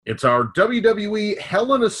It's our WWE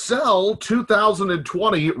Hell in a Cell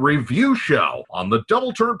 2020 review show on the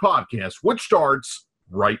Double Turn Podcast, which starts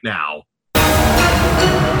right now.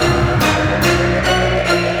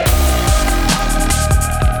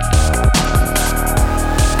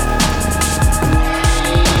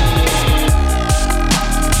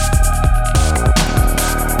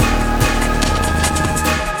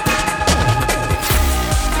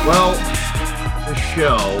 Well, the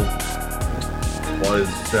show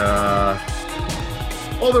was,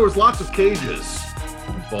 there was lots of cages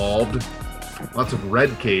involved, lots of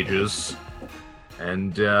red cages,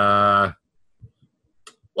 and,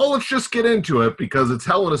 let's just get into it, because it's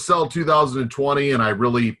Hell in a Cell 2020, and I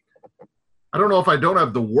don't know if I don't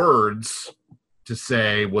have the words to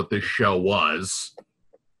say what this show was.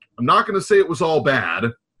 I'm not going to say it was all bad.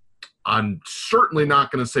 I'm certainly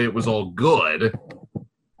not going to say it was all good.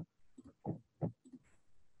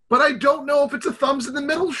 But I don't know if it's a thumbs in the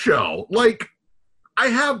middle show. Like, I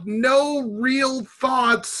have no real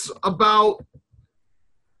thoughts about...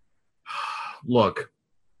 Look,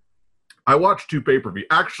 I watched 2 pay-per-views.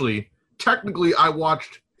 Actually, technically, I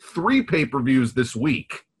watched 3 pay-per-views this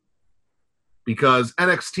week. Because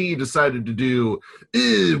NXT decided to do,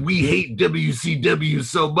 we hate WCW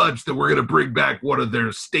so much that we're going to bring back one of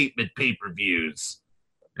their statement pay-per-views.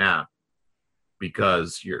 Yeah,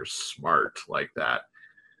 because you're smart like that.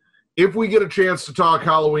 If we get a chance to talk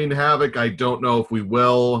Halloween Havoc, I don't know if we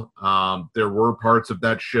will. There were parts of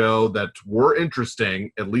that show that were interesting.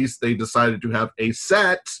 At least they decided to have a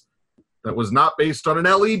set that was not based on an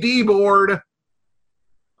LED board.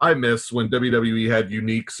 I miss when WWE had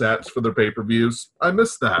unique sets for their pay-per-views. I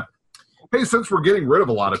miss that. Hey, since we're getting rid of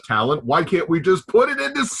a lot of talent, why can't we just put it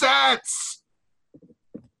into sets?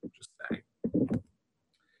 Just saying.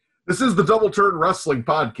 This is the Double Turn Wrestling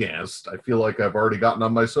Podcast. I feel like I've already gotten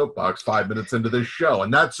on my soapbox 5 minutes into this show,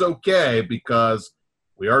 and that's okay because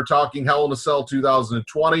we are talking Hell in a Cell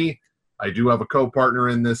 2020. I do have a co-partner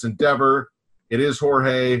in this endeavor. It is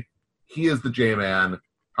Jorge. He is the J-Man.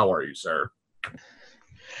 How are you, sir?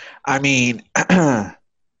 I mean, I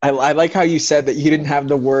like how you said that you didn't have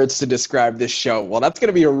the words to describe this show. Well, that's going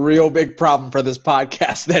to be a real big problem for this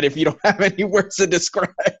podcast, that if you don't have any words to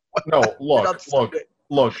describe. No, look,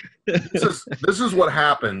 this is what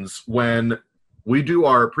happens when we do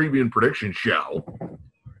our preview and prediction show,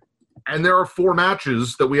 and there are 4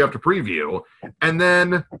 matches that we have to preview, and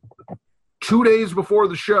then 2 days before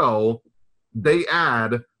the show, they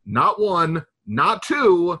add not 1, not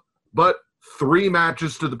 2, but 3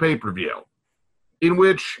 matches to the pay-per-view, in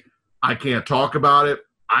which I can't talk about it.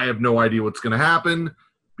 I have no idea what's going to happen,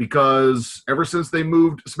 because ever since they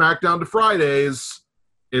moved SmackDown to Fridays,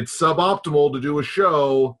 it's suboptimal to do a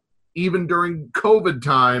show, even during COVID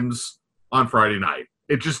times, on Friday night.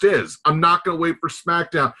 It just is. I'm not going to wait for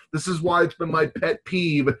SmackDown. This is why it's been my pet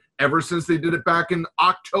peeve ever since they did it back in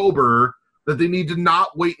October, that they need to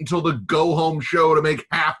not wait until the go-home show to make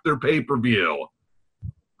half their pay-per-view.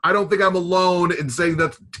 I don't think I'm alone in saying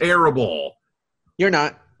that's terrible. You're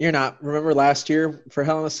not. Remember last year for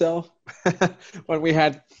Hell in a Cell when we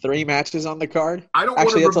had 3 matches on the card? I don't want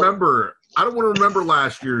to remember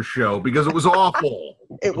last year's show because it was awful.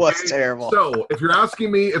 It was terrible. So, if you're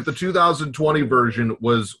asking me if the 2020 version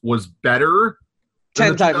was better than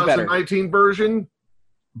 10 the times 2019 version,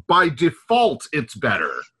 by default, it's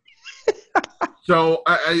better. So,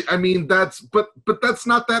 I mean, that's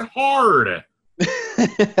not that hard.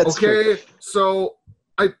 That's okay, true. So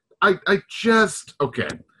okay.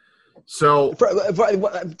 So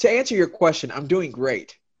to answer your question, I'm doing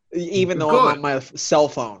great, even though good. I'm on my cell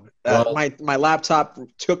phone. My laptop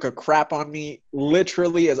took a crap on me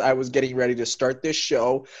literally as I was getting ready to start this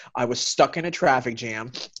show. I was stuck in a traffic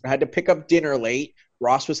jam. I had to pick up dinner late.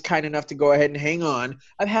 Ross was kind enough to go ahead and hang on.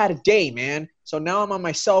 I've had a day, man. So now I'm on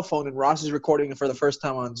my cell phone, and Ross is recording it for the first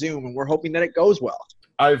time on Zoom, and we're hoping that it goes well.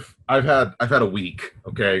 I've had a week.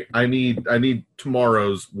 Okay, I need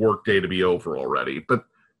tomorrow's work day to be over already, but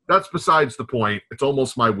that's besides the point. It's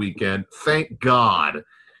almost my weekend. Thank God.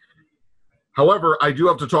 However, I do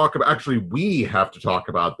have to talk about. Actually, we have to talk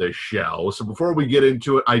about this show. So before we get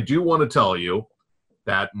into it, I do want to tell you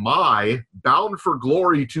that my Bound for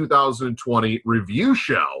Glory 2020 review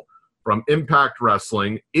show from Impact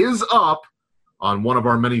Wrestling is up on one of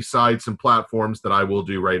our many sites and platforms that I will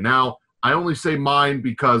do right now. I only say mine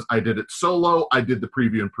because I did it solo. I did the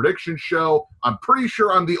preview and prediction show. I'm pretty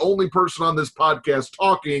sure I'm the only person on this podcast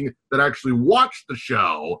talking that actually watched the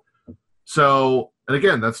show. So, and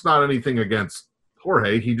again, that's not anything against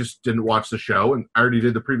Jorge. He just didn't watch the show, and I already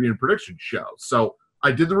did the preview and prediction show. So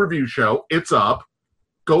I did the review show. It's up.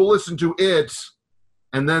 Go listen to it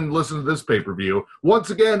and then listen to this pay-per-view. Once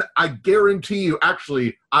again, I guarantee you,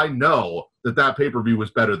 actually, I know that pay-per-view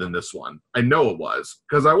was better than this one. I know it was,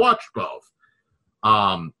 because I watched both.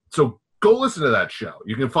 So go listen to that show.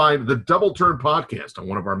 You can find the Double Turn podcast on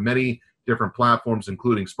one of our many different platforms,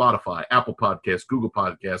 including Spotify, Apple Podcasts, Google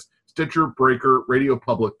Podcasts, Stitcher, Breaker, Radio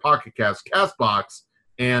Public, Pocket Cast, CastBox,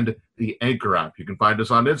 and the Anchor app. You can find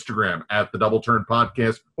us on Instagram at the Double Turn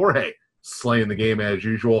Podcast, or hey, slaying the game as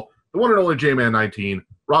usual. The one and only J-Man19,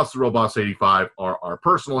 Ross the Real Boss 85 are our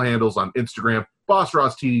personal handles on Instagram, Boss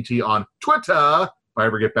Ross TDT on Twitter, if I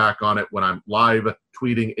ever get back on it when I'm live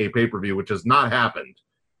tweeting a pay-per-view, which has not happened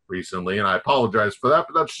recently, and I apologize for that,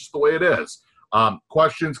 but that's just the way it is.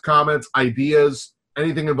 Questions, comments, ideas,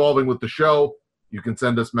 anything involving with the show, you can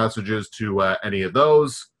send us messages to any of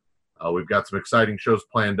those. We've got some exciting shows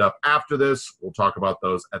planned up after this. We'll talk about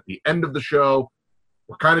those at the end of the show.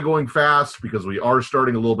 We're kind of going fast because we are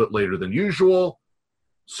starting a little bit later than usual.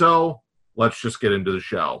 So let's just get into the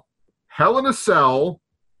show. Hell in a Cell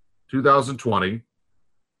 2020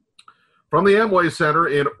 from the Amway Center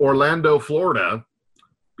in Orlando, Florida,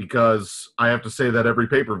 because I have to say that every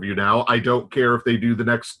pay-per-view now. I don't care if they do the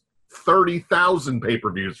next 30,000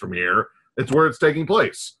 pay-per-views from here. It's where it's taking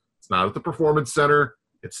place. It's not at the Performance Center.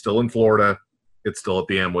 It's still in Florida. It's still at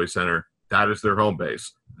the Amway Center. That is their home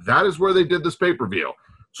base. That is where they did this pay-per-view.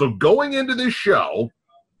 So going into this show,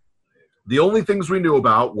 the only things we knew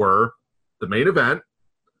about were the main event,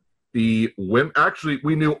 actually,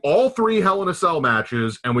 we knew all three Hell in a Cell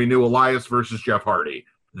matches, and we knew Elias versus Jeff Hardy.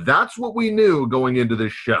 That's what we knew going into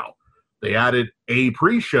this show. They added a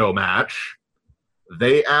pre-show match.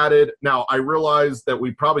 Now, I realize that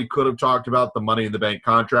we probably could have talked about the Money in the Bank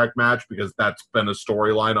contract match because that's been a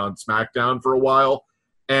storyline on SmackDown for a while.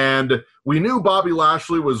 And we knew Bobby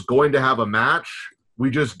Lashley was going to have a match. We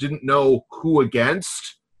just didn't know who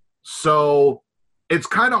against. So it's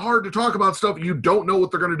kind of hard to talk about stuff you don't know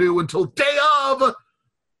what they're going to do until day of.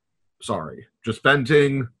 Sorry, just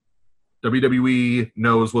venting. WWE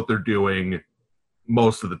knows what they're doing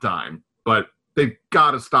most of the time. But they've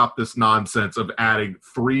got to stop this nonsense of adding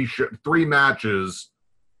three matches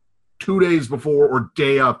 2 days before or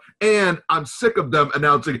day of. And I'm sick of them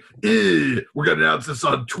announcing, we're going to announce this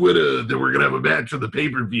on Twitter, then we're going to have a match on the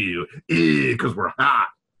pay-per-view, because we're hot.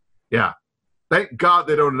 Yeah. Thank God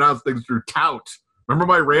they don't announce things through Tout. Remember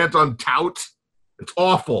my rant on Tout? It's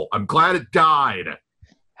awful. I'm glad it died.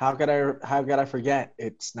 How could I forget?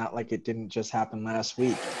 It's not like it didn't just happen last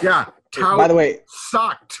week. Yeah. Tout, by the way,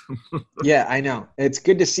 sucked. Yeah, I know. It's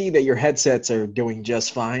good to see that your headsets are doing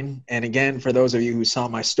just fine. And again, for those of you who saw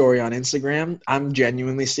my story on Instagram, I'm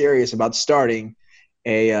genuinely serious about starting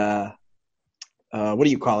a what do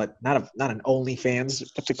you call it? Not an OnlyFans.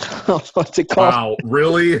 What's it called? Wow,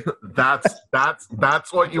 really?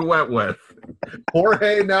 That's what you went with.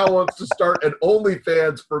 Jorge now wants to start an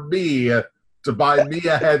OnlyFans for me to buy me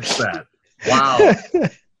a headset. Wow.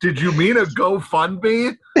 Did you mean a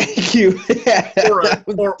GoFundMe? Thank you.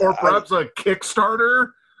 or perhaps a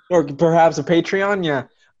Kickstarter? Or perhaps a Patreon? Yeah.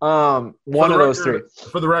 One of those three.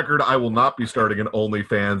 For the record, I will not be starting an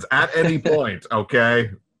OnlyFans at any point,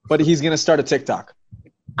 okay? But he's going to start a TikTok.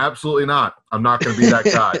 Absolutely not. I'm not going to be that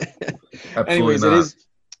guy. Absolutely Anyways, not.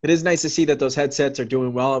 It is nice to see that those headsets are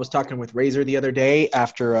doing well. I was talking with Razor the other day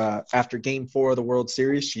after Game 4 of the World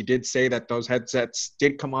Series. She did say that those headsets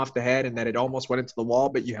did come off the head and that it almost went into the wall,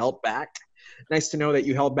 but you held back. Nice to know that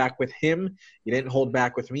you held back with him. You didn't hold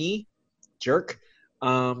back with me, jerk.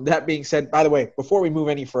 That being said, by the way, before we move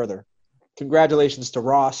any further, congratulations to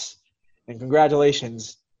Ross and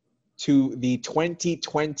congratulations to the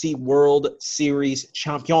 2020 World Series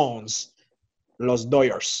champions, Los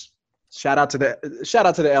Dodgers. Shout out to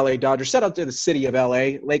the LA Dodgers. Shout out to the city of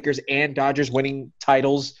LA. Lakers and Dodgers winning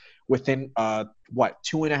titles within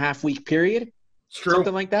 2.5 week period,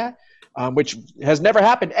 something like that, which has never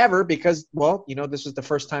happened ever because, well, this was the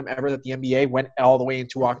first time ever that the NBA went all the way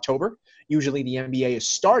into October. Usually the NBA is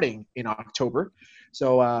starting in October.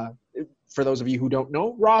 So for those of you who don't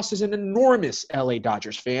know, Ross is an enormous LA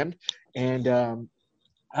Dodgers fan, and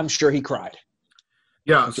I'm sure he cried.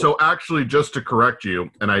 Yeah, so actually, just to correct you,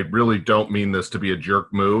 and I really don't mean this to be a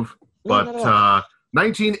jerk move, but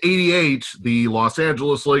 1988, the Los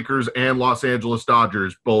Angeles Lakers and Los Angeles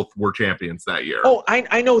Dodgers both were champions that year. Oh,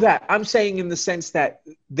 I know that. I'm saying in the sense that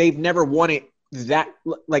they've never won it that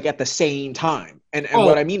like at the same time. And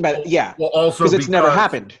what I mean by that, yeah, well, also because it's never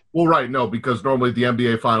happened. Well, right, no, because normally the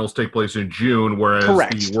NBA Finals take place in June, whereas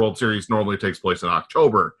the World Series normally takes place in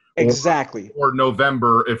October. Exactly. Or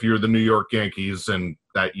November if you're the New York Yankees, and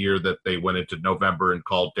that year that they went into November and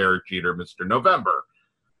called Derek Jeter Mr. November.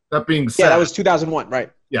 That being said... Yeah, that was 2001,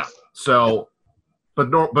 right. Yeah. So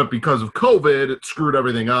but because of COVID, it screwed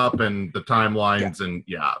everything up and the timelines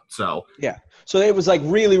So it was like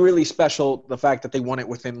really, really special, the fact that they won it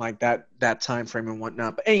within like that time frame and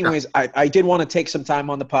whatnot. But anyways, I did want to take some time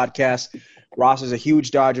on the podcast. Ross is a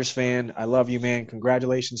huge Dodgers fan. I love you, man.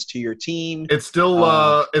 Congratulations to your team. It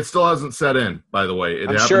still hasn't set in, by the way. It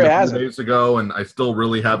I'm happened sure it a few hasn't. days ago, and I still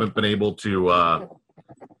really haven't been able to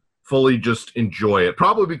fully just enjoy it.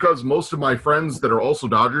 Probably because most of my friends that are also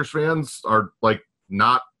Dodgers fans are like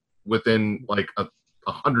not within like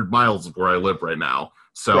 100 miles of where I live right now.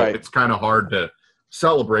 So It's kind of hard to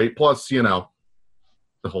celebrate. Plus, the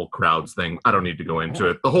whole crowds thing. I don't need to go into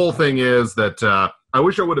it. The whole thing is that I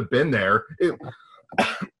wish I would have been there.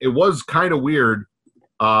 It was kind of weird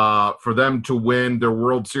for them to win their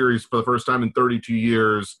World Series for the first time in 32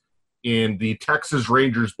 years in the Texas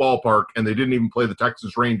Rangers ballpark, and they didn't even play the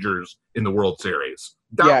Texas Rangers in the World Series.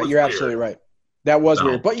 You're weird. Absolutely right. That was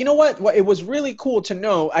weird. But you know what? It was really cool to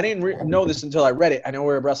know. I didn't know this until I read it. I know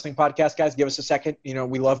we're a wrestling podcast, guys. Give us a second.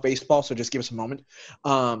 We love baseball, so just give us a moment.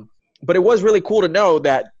 But it was really cool to know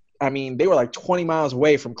that, they were like 20 miles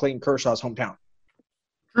away from Clayton Kershaw's hometown.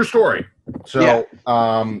 True story. So,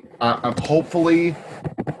 I'm hopefully,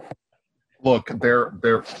 look, they're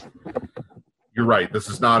you're right. This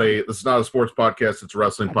is not a sports podcast. It's a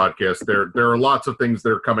wrestling podcast. There are lots of things that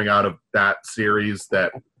are coming out of that series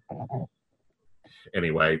that.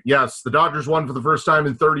 Anyway, yes, the Dodgers won for the first time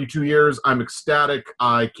in 32 years. I'm ecstatic.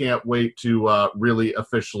 I can't wait to really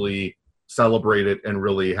officially celebrate it and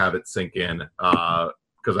really have it sink in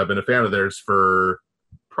because I've been a fan of theirs for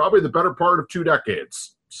probably the better part of 2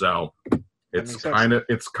 decades. So it's kind of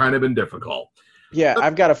been difficult. Yeah,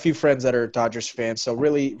 I've got a few friends that are Dodgers fans, so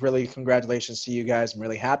really, really congratulations to you guys. I'm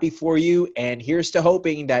really happy for you, and here's to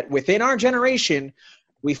hoping that within our generation –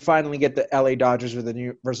 we finally get the LA Dodgers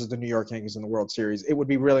versus the New York Yankees in the World Series. It would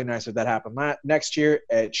be really nice if that happened next year.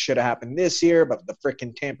 It should have happened this year, but the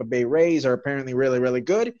freaking Tampa Bay Rays are apparently really, really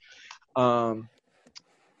good. And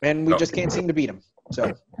we just can't seem to beat them.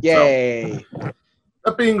 So, yay.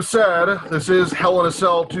 That being said, this is Hell in a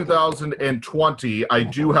Cell 2020. I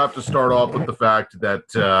do have to start off with the fact that,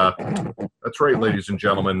 that's right, ladies and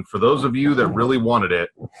gentlemen, for those of you that really wanted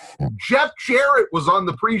it, Jeff Jarrett was on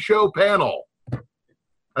the pre-show panel.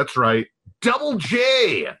 That's right. Double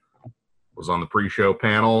J was on the pre-show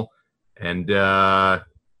panel, and it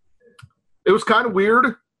was kind of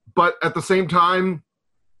weird, but at the same time,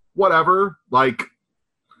 whatever. Like,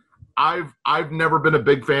 I've never been a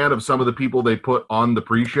big fan of some of the people they put on the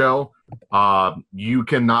pre-show. You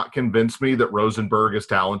cannot convince me that Rosenberg is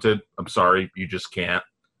talented. I'm sorry, you just can't.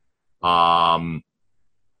 Who's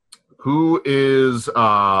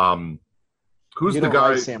the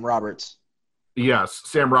guy? Like Sam Roberts. Yes,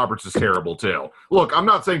 Sam Roberts is terrible too. Look, I'm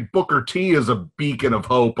not saying Booker T is a beacon of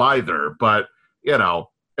hope either, but,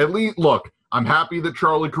 at least, look, I'm happy that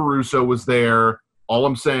Charlie Caruso was there. All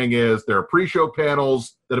I'm saying is there are pre-show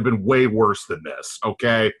panels that have been way worse than this,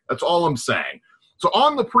 okay? That's all I'm saying. So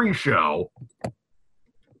on the pre-show,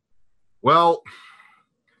 well,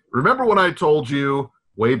 remember when I told you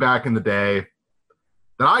way back in the day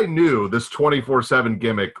that I knew this 24/7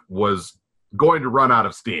 gimmick was going to run out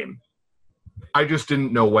of steam? I just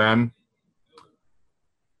didn't know when.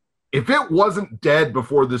 If it wasn't dead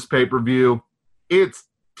before this pay-per-view, it's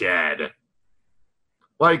dead.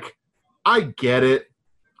 Like, I get it.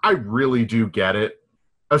 I really do get it.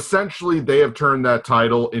 Essentially, they have turned that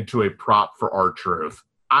title into a prop for R-Truth.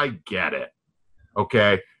 I get it.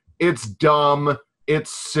 Okay? It's dumb.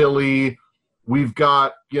 It's silly. We've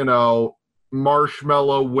got,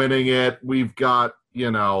 Marshmello winning it. We've got,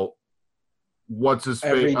 what's his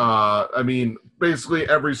face? Basically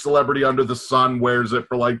every celebrity under the sun wears it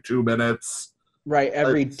for like 2 minutes. Right.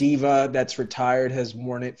 Every diva that's retired has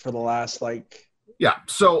worn it for the last Yeah.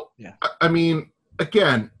 So, yeah.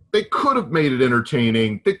 Again, they could have made it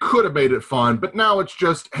entertaining. They could have made it fun. But now it's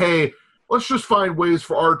just, hey, let's just find ways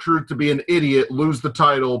for R-Truth to be an idiot, lose the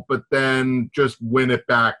title, but then just win it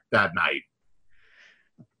back that night.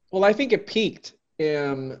 Well, I think it peaked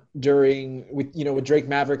during with Drake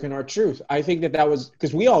Maverick and R-Truth. I think that was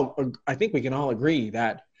because I think we can all agree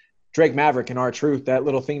that Drake Maverick and R-Truth, that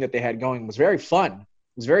little thing that they had going, was very fun.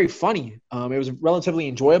 It was very funny. It was relatively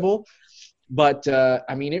enjoyable, but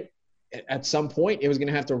at some point it was going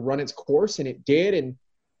to have to run its course, and it did. And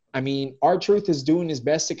R-Truth is doing his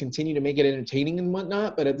best to continue to make it entertaining and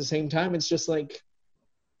whatnot, but at the same time, it's just like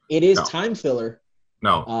it is time filler.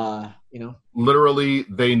 No, literally,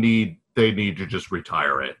 they need to just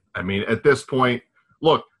retire it. At this point,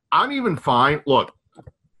 look, I'm even fine. Look,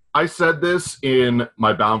 I said this in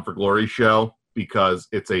my Bound for Glory show because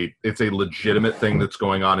it's a legitimate thing that's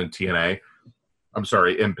going on in TNA. I'm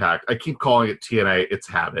sorry, Impact. I keep calling it TNA. It's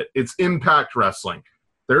habit. It's Impact Wrestling.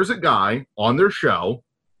 There's a guy on their show,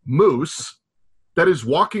 Moose, that is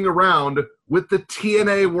walking around with the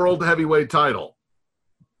TNA World Heavyweight title.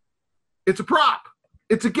 It's a prop.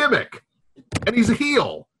 It's a gimmick. And he's a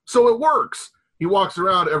heel. So it works. He walks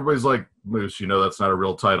around, everybody's like, Moose, you know that's not a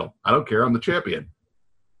real title. I don't care. I'm the champion.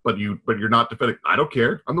 But you're not defending. I don't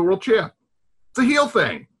care. I'm the world champ. It's a heel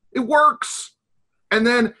thing. It works. And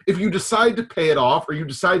then if you decide to pay it off or you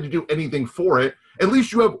decide to do anything for it, at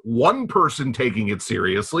least you have one person taking it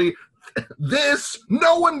seriously. This,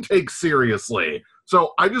 no one takes seriously.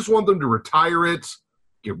 So I just want them to retire it,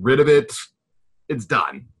 get rid of it. It's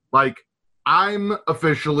done. Like, I'm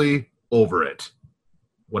officially over it.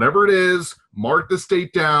 Whatever it is, mark this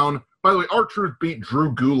date down. By the way, R-Truth beat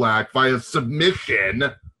Drew Gulak via submission,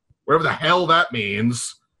 whatever the hell that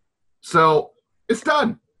means. So it's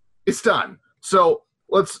done. It's done. So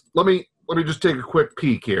let me just take a quick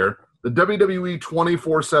peek here. The WWE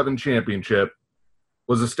 24/7 Championship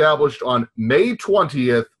was established on May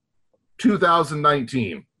 20th,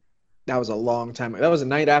 2019. That was a long time. That was a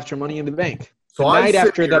night after Money in the Bank. So the night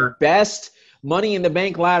after the best Money in the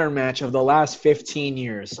Bank ladder match of the last 15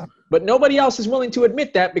 years. But nobody else is willing to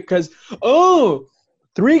admit that because,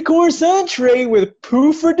 3-course entree with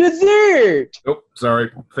poo for dessert. Oh,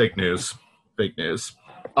 sorry. Fake news. Fake news.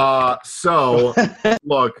 So,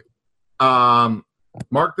 look,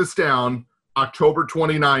 mark this down. October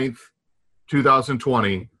 29th,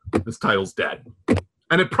 2020, this title's dead.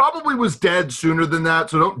 And it probably was dead sooner than that,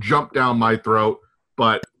 so don't jump down my throat.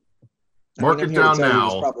 But mark it down now.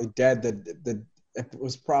 It was probably dead. It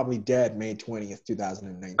was probably dead May 20th,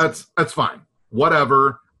 2019. That's fine.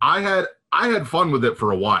 Whatever. I had fun with it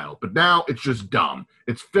for a while, but now it's just dumb.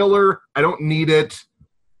 It's filler. I don't need it.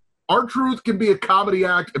 R-Truth can be a comedy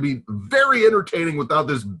act and be very entertaining without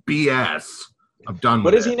this BS. I'm done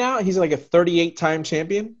with it. What is he now? He's like a 38-time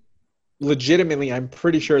champion? Legitimately, I'm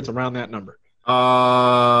pretty sure it's around that number.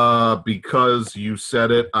 Because you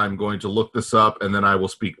said it, I'm going to look this up, and then I will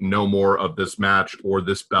speak no more of this match or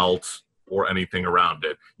this belt or anything around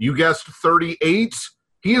it. You guessed 38.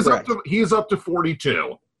 He is up to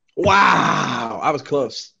 42. Wow, I was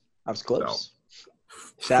close. So,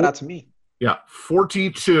 shout out to me. Yeah,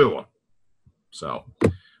 42. So,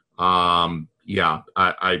 yeah,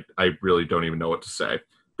 I really don't even know what to say.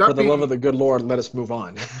 For the love of the good Lord, let us move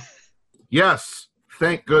on. Yes,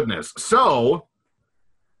 thank goodness. So,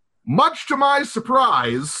 much to my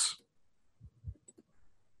surprise,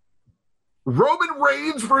 Roman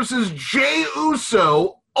Reigns versus Jey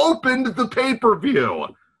Uso opened the pay-per-view.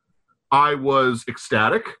 I was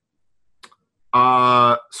ecstatic.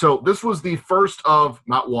 So this was the first of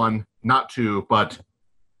not one, not two, but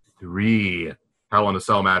 3 Hell in a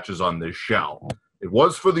Cell matches on this show. It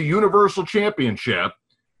was for the Universal Championship.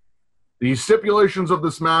 The stipulations of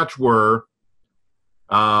this match were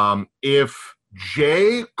if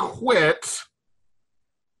Jey quit,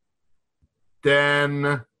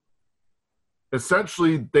 then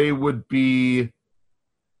essentially they would be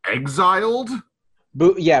exiled.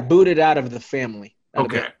 Booted out of the family.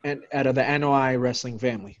 Okay. Out of the NOI wrestling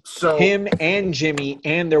family. So him and Jimmy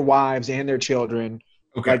and their wives and their children.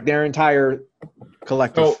 Okay. Like their entire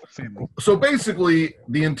collective family. So basically,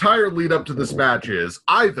 the entire lead up to this match is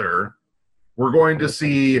either we're going to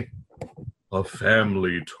see a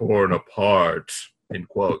family torn apart, in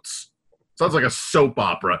quotes. Sounds like a soap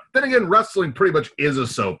opera. Then again, wrestling pretty much is a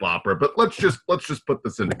soap opera, but let's just put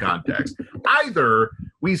this into context. Either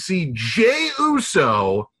we see Jey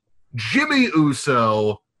Uso, Jimmy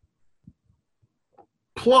Uso,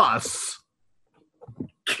 plus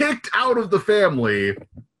kicked out of the family,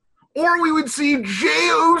 or we would see Jey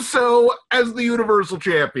Uso as the Universal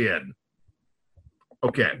Champion.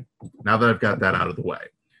 Okay, now that I've got that out of the way.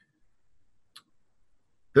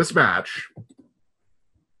 This match...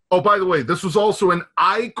 Oh, by the way, this was also an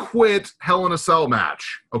I Quit Hell in a Cell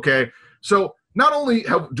match, okay? So not only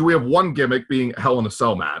do we have one gimmick being Hell in a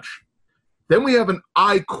Cell match, then we have an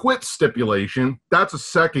I Quit stipulation. That's a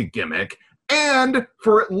second gimmick. And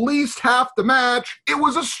for at least half the match, it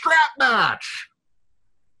was a strap match.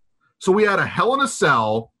 So we had a Hell in a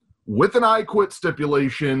Cell with an I Quit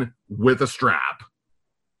stipulation with a strap.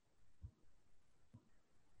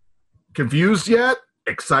 Confused yet?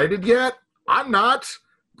 Excited yet? I'm not.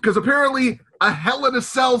 Because apparently a Hell in a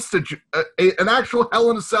Cell an actual Hell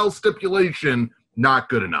in a Cell stipulation, not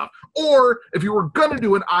good enough. Or if you were going to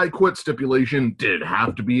do an I Quit stipulation, did it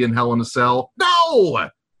have to be in Hell in a Cell? No!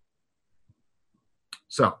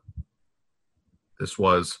 So, this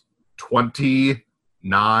was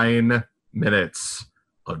 29 minutes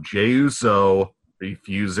of Jey Uso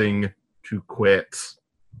refusing to quit.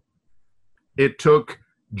 It took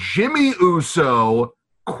Jimmy Uso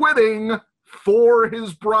quitting for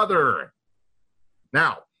his brother.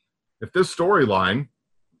 Now, if this storyline,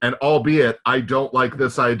 and albeit I don't like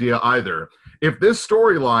this idea either, if this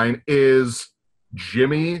storyline is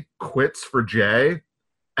Jimmy quits for Jay,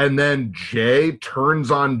 and then Jay turns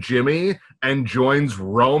on Jimmy and joins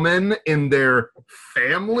Roman in their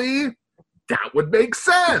family, that would make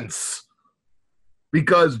sense.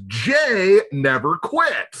 Because Jay never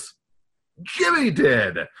quit. Jimmy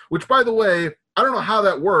did. Which, by the way, I don't know how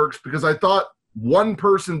that works because I thought one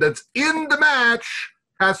person that's in the match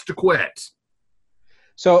has to quit.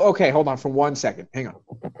 So, okay, hold on for 1 second. Hang on.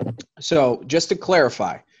 So, just to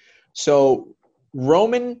clarify. So,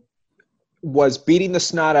 Roman was beating the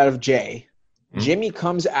snot out of Jay. Jimmy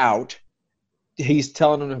comes out. He's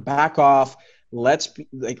telling him to back off. Let's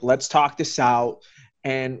talk this out.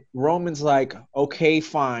 And Roman's like, okay,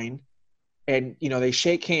 fine. And, they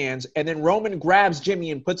shake hands. And then Roman grabs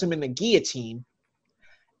Jimmy and puts him in the guillotine.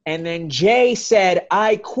 And then Jay said,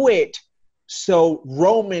 I quit, so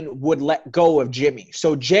Roman would let go of Jimmy.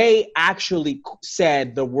 So Jay actually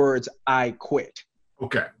said the words, I quit.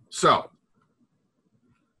 Okay, so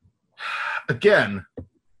again,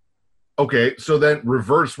 so then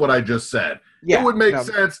reverse what I just said. Yeah, it would make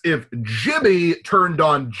sense if Jimmy turned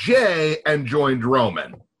on Jay and joined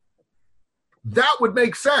Roman. That would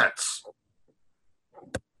make sense.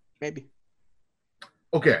 Maybe.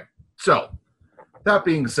 Okay, so that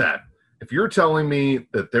being said, if you're telling me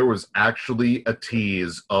that there was actually a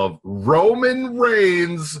tease of Roman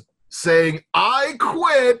Reigns saying, I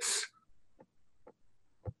quit,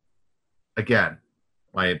 again,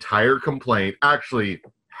 my entire complaint, actually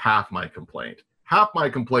half my complaint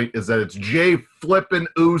is that it's Jay flippin'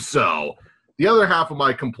 Uso. The other half of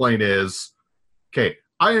my complaint is, okay,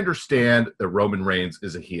 I understand that Roman Reigns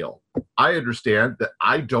is a heel. I understand that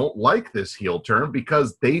I don't like this heel turn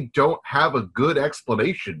because they don't have a good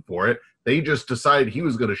explanation for it. They just decided he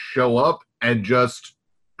was going to show up and just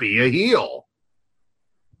be a heel.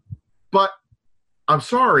 But I'm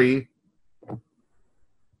sorry,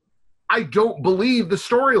 I don't believe the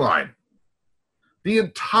storyline. The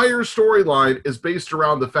entire storyline is based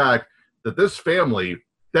around the fact that this family,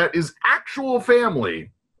 that is actual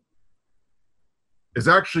family, is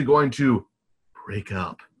actually going to break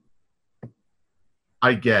up.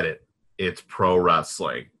 I get it. It's pro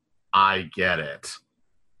wrestling. I get it.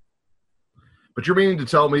 But you're meaning to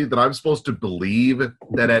tell me that I'm supposed to believe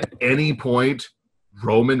that at any point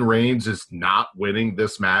Roman Reigns is not winning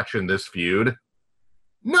this match in this feud?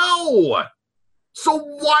 No! So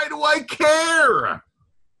why do I care?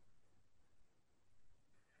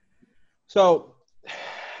 So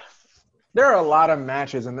there are a lot of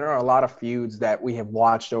matches and there are a lot of feuds that we have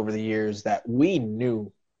watched over the years that we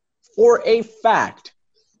knew for a fact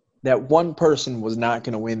that one person was not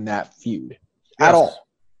going to win that feud at all.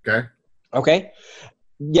 Okay?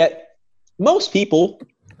 Yet most people,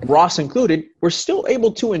 Ross included, were still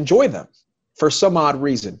able to enjoy them for some odd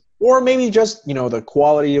reason. Or maybe just, the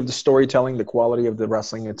quality of the storytelling, the quality of the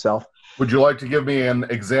wrestling itself. Would you like to give me an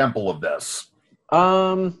example of this?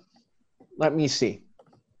 Let me see.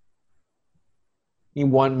 Give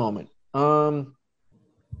me one moment.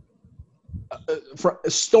 For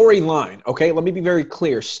storyline, okay? Let me be very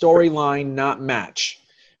clear. Storyline, not match.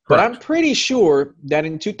 Correct. But I'm pretty sure that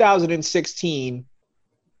in 2016,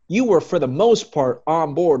 you were, for the most part,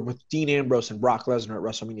 on board with Dean Ambrose and Brock Lesnar at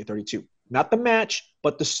WrestleMania 32. Not the match,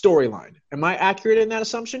 but the storyline. Am I accurate in that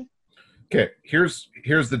assumption? Okay, here's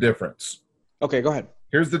the difference. Okay, go ahead.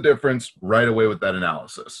 Here's the difference right away with that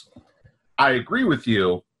analysis. I agree with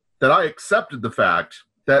you that I accepted the fact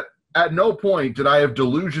that at no point did I have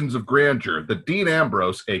delusions of grandeur that Dean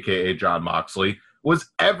Ambrose, a.k.a. Jon Moxley,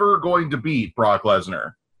 was ever going to beat Brock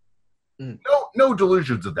Lesnar. No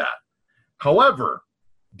delusions of that. However,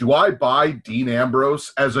 do I buy Dean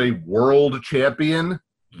Ambrose as a world champion?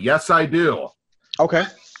 Yes, I do. Okay.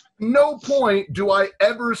 At no point do I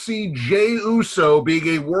ever see Jey Uso being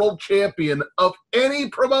a world champion of any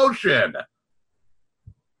promotion.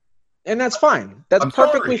 And that's fine. That's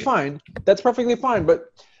perfectly fine. That's perfectly fine. But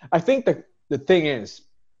I think the thing is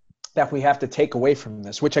that we have to take away from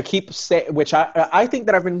this, which I keep saying, which I think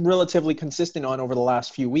that I've been relatively consistent on over the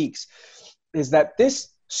last few weeks, is that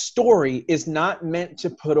this story is not meant to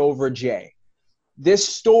put over Jay. This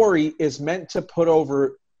story is meant to put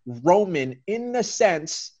over Roman in the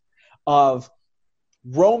sense of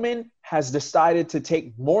Roman has decided to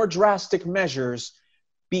take more drastic measures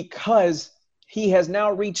because he has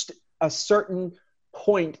now reached a certain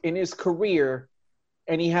point in his career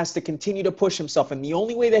and he has to continue to push himself. And the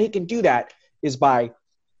only way that he can do that is by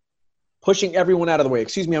pushing everyone out of the way.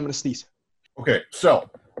 Excuse me, I'm going to sneeze. Okay, so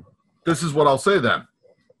this is what I'll say then.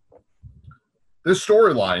 This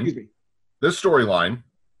storyline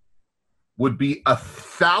would be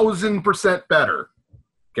 1,000% better.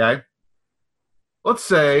 Okay? Let's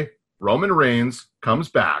say Roman Reigns comes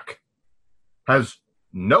back, has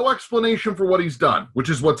no explanation for what he's done, which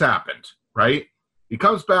is what's happened, right? He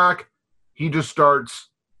comes back, he just starts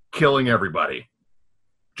killing everybody.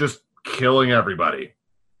 Just killing everybody.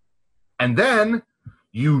 And then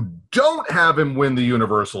you don't have him win the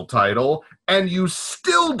Universal title, and you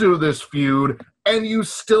still do this feud, and you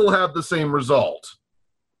still have the same result.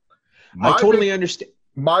 I totally understand.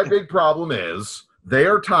 My big problem is they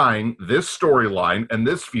are tying this storyline and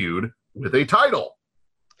this feud with a title.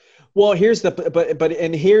 Well, here's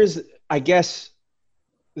I guess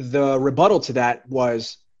the rebuttal to that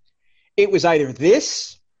was it was either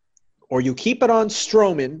this or you keep it on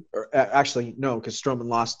Strowman. Or actually, no, because Strowman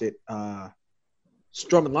lost it.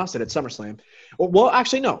 Strowman lost it at SummerSlam. Well,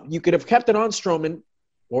 actually, no. You could have kept it on Strowman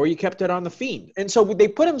or you kept it on The Fiend. And so they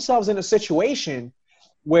put themselves in a situation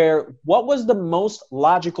where what was the most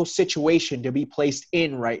logical situation to be placed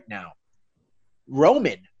in right now?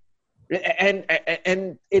 Roman. And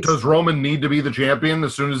it's, does Roman need to be the champion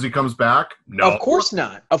as soon as he comes back? No. Of course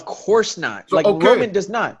not. Of course not. So, okay. Roman does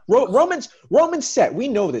not. Roman's set. We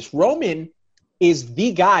know this. Roman is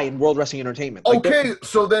the guy in World Wrestling Entertainment. Okay,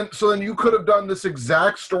 so then you could have done this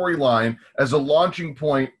exact storyline as a launching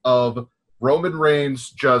point of Roman Reigns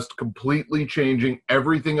just completely changing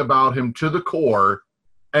everything about him to the core,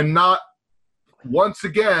 and not once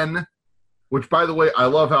again, which, by the way, I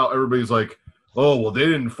love how everybody's like, oh, well, they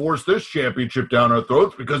didn't force this championship down our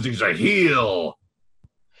throats because he's a heel.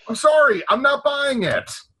 I'm sorry, I'm not buying it.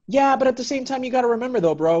 Yeah, but at the same time, you got to remember,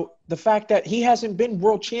 though, bro, the fact that he hasn't been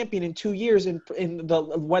world champion in 2 years.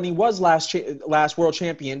 When he was last world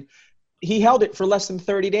champion, he held it for less than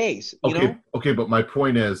 30 days. You know? Okay, but my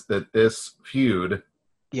point is that this feud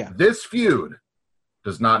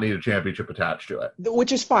does not need a championship attached to it.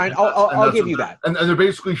 Which is fine. I'll give you that. And they're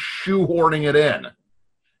basically shoehorning it in.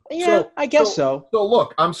 Yeah, I guess so. So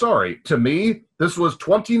look, I'm sorry. To me, this was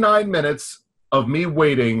 29 minutes of me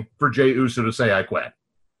waiting for Jey Uso to say I quit.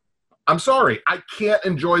 I'm sorry. I can't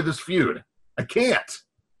enjoy this feud. I can't.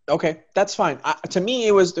 Okay, that's fine. To me,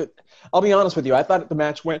 it was – I'll be honest with you. I thought the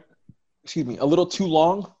match went, a little too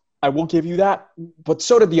long. I will give you that. But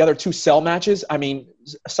so did the other two cell matches. I mean,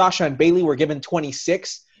 Sasha and Bayley were given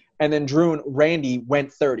 26, and then Drew and Randy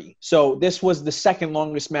went 30. So this was the second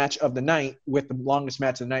longest match of the night, with the longest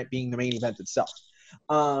match of the night being the main event itself.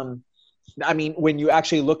 I mean, when you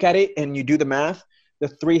actually look at it and you do the math, the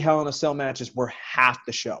 3 Hell in a Cell matches were half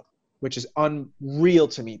the show, which is unreal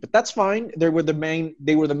to me. But that's fine. They were the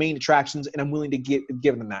main attractions, and I'm willing to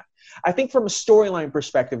give them that. I think from a storyline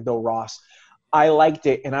perspective, though, Ross, I liked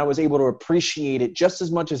it, and I was able to appreciate it just as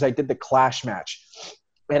much as I did the Clash match.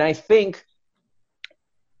 And I think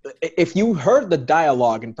if you heard the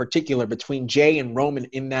dialogue in particular between Jey and Roman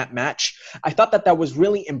in that match, I thought that was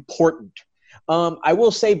really important. I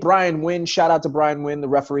will say Brian Wynn, shout out to Brian Wynn, the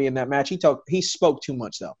referee in that match. He spoke too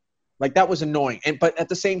much, though. Like, that was annoying. But at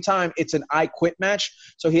the same time, it's an I quit match,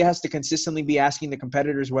 so he has to consistently be asking the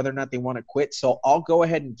competitors whether or not they want to quit. So I'll go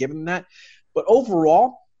ahead and give him that. But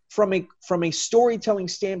overall, from a storytelling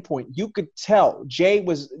standpoint, you could tell Jey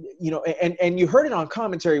was, and you heard it on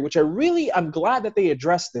commentary, which I'm glad that they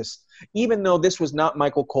addressed this, even though this was not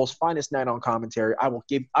Michael Cole's finest night on commentary. I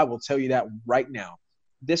will tell you that right now.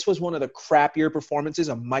 This was one of the crappier performances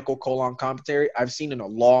of Michael Cole on commentary I've seen in a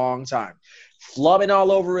long time. Flubbing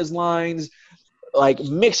all over his lines, like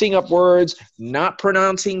mixing up words, not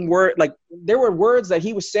pronouncing word. Like, there were words that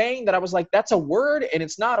he was saying that I was like, that's a word and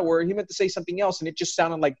it's not a word. He meant to say something else and it just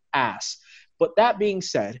sounded like ass. But that being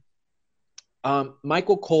said,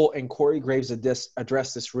 Michael Cole and Corey Graves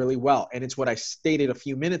addressed this really well. And it's what I stated a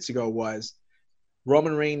few minutes ago was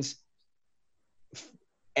Roman Reigns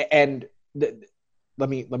and let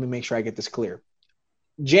me make sure I get this clear.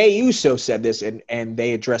 Jey Uso said this, and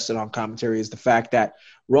they addressed it on commentary, is the fact that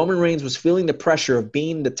Roman Reigns was feeling the pressure of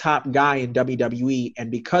being the top guy in WWE, and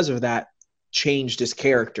because of that, changed his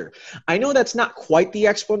character. I know that's not quite the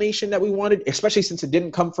explanation that we wanted, especially since it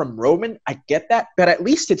didn't come from Roman. I get that, but at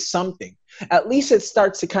least it's something. At least it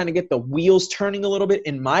starts to kind of get the wheels turning a little bit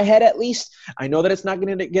in my head, at least. I know that it's not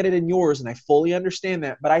going to get it in yours, and I fully understand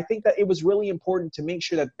that, but I think that it was really important to make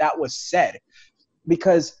sure that that was said.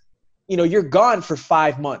 Because, you're gone for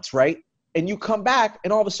 5 months, right? And you come back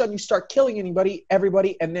and all of a sudden you start killing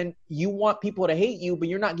everybody, and then you want people to hate you, but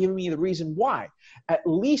you're not giving me the reason why. At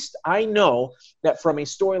least I know that from a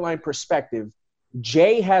storyline perspective,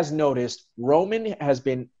 Jey has noticed Roman has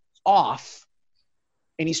been off,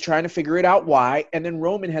 and he's trying to figure it out why. And then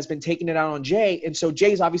Roman has been taking it out on Jay, and so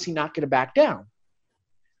Jay's obviously not going to back down.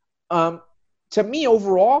 To me,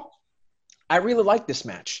 overall, I really like this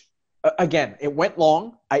match. Again, it went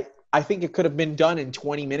long. I think it could have been done in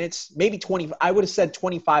 20 minutes, maybe 20. I would have said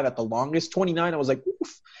 25 at the longest. 29, I was like,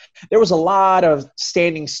 oof. There was a lot of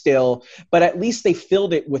standing still, but at least they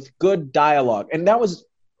filled it with good dialogue. And that was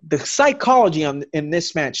the psychology in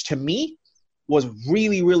this match, to me, was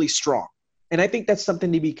really, really strong. And I think that's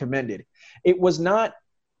something to be commended. It was not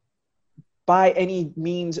by any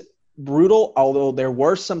means brutal, although there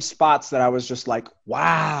were some spots that I was just like,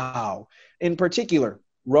 wow. In particular,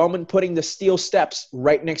 Roman putting the steel steps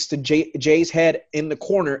right next to Jay's head in the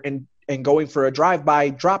corner and going for a drive-by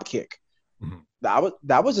drop kick. Mm-hmm.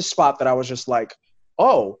 That was a spot that I was just like,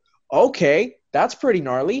 oh, okay, that's pretty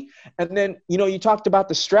gnarly. And then, you talked about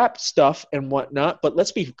the strap stuff and whatnot, but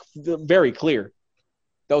let's be very clear.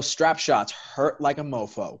 Those strap shots hurt like a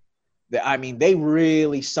mofo. I mean, they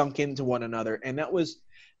really sunk into one another. And that was,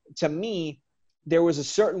 to me, there was a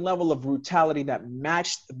certain level of brutality that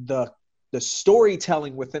matched the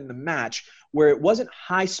storytelling within the match, where it wasn't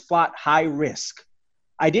high spot, high risk.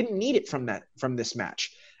 I didn't need it from this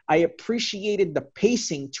match. I appreciated the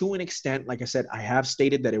pacing to an extent. Like I said, I have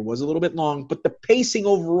stated that it was a little bit long, but the pacing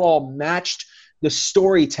overall matched the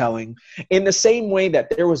storytelling in the same way that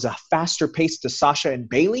there was a faster pace to Sasha and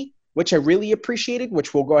Bayley, which I really appreciated,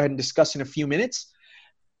 which we'll go ahead and discuss in a few minutes.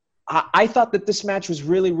 I thought that this match was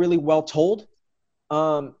really, really well told.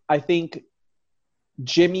 I think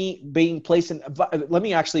Jimmy being placed in – let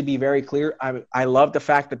me actually be very clear. I love the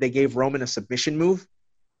fact that they gave Roman a submission move.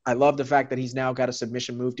 I love the fact that he's now got a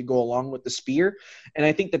submission move to go along with the spear. And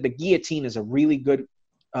I think that the guillotine is a really good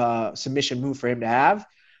submission move for him to have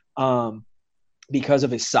because of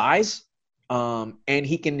his size. And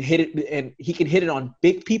he can hit it, and he can hit it on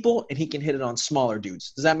big people, and he can hit it on smaller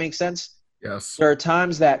dudes. Does that make sense? Yes. There are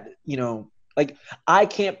times that, like I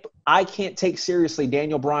can't take seriously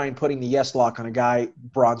Daniel Bryan putting the yes lock on a guy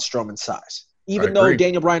Braun Strowman's size. Even though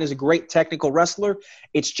Daniel Bryan is a great technical wrestler,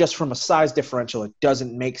 it's just from a size differential. It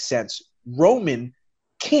doesn't make sense. Roman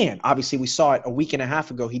can. Obviously, we saw it a week and a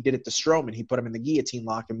half ago. He did it to Strowman. He put him in the guillotine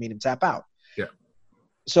lock and made him tap out. Yeah.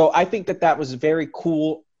 So I think that was very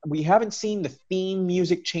cool. We haven't seen the theme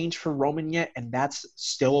music change for Roman yet, and that's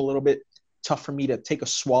still a little bit tough for me to take a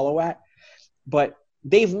swallow at. But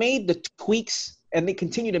they've made the tweaks, and they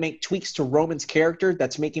continue to make tweaks to Roman's character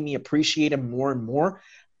that's making me appreciate him more and more.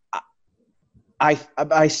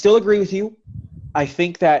 I still agree with you. I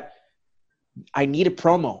think that I need a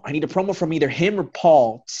promo. I need a promo from either him or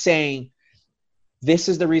Paul saying, this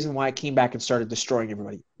is the reason why I came back and started destroying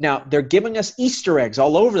everybody. Now, they're giving us Easter eggs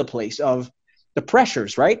all over the place of the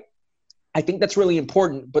pressures, right? I think that's really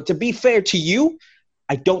important. But to be fair to you,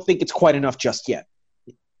 I don't think it's quite enough just yet.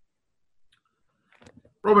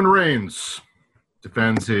 Roman Reigns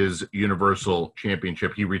defends his Universal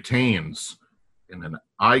Championship. He retains in an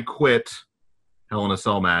I Quit Hell in a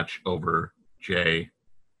Cell match over Jey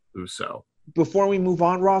Uso. Before we move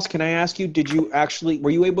on, Ross, can I ask you, were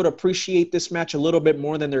you able to appreciate this match a little bit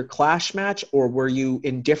more than their Clash match, or were you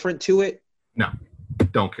indifferent to it? No,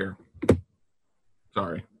 don't care.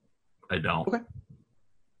 Sorry, I don't. Okay,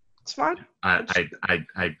 it's fine. I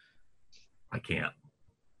can't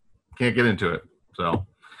get into it. So,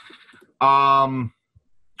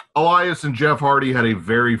 Elias and Jeff Hardy had a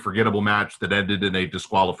very forgettable match that ended in a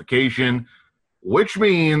disqualification, which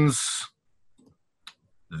means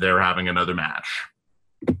they're having another match.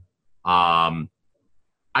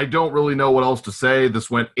 I don't really know what else to say. This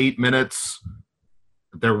went 8 minutes.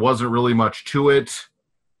 There wasn't really much to it.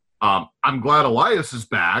 I'm glad Elias is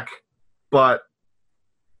back, but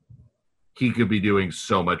he could be doing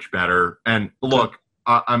so much better. And look,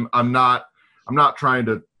 I'm not trying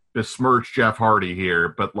to besmirch Jeff Hardy here,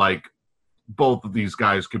 but like both of these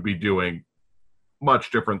guys could be doing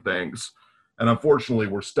much different things. And unfortunately,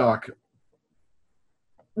 we're stuck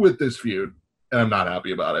with this feud, and I'm not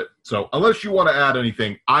happy about it. So unless you want to add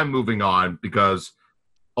anything, I'm moving on because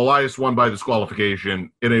Elias won by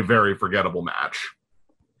disqualification in a very forgettable match.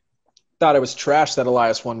 Thought it was trash that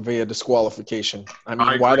Elias won via disqualification. I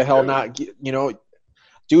mean, why the hell not?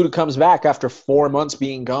 Dude comes back after 4 months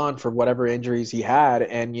being gone for whatever injuries he had,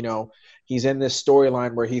 and he's in this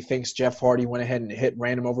storyline where he thinks Jeff Hardy went ahead and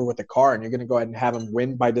ran him over with a car, and you're going to go ahead and have him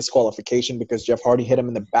win by disqualification because Jeff Hardy hit him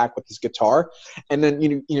in the back with his guitar. And then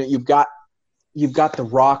you've got the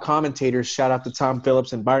Raw commentators, shout out to Tom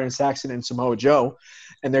Phillips and Byron Saxton and Samoa Joe,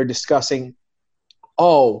 and they're discussing,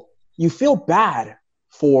 oh, you feel bad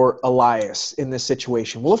for Elias in this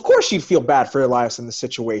situation? Well, of course you'd feel bad for Elias in this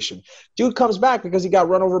situation. Dude comes back because he got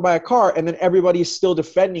run over by a car, and then everybody is still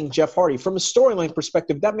defending Jeff Hardy. From a storyline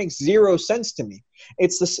perspective, that makes zero sense to me.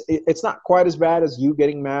 It's not quite as bad as you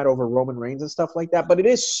getting mad over Roman Reigns and stuff like that, but it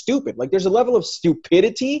is stupid. Like, there's a level of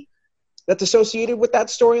stupidity that's associated with that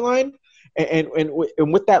storyline, and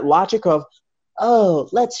with that logic of, oh,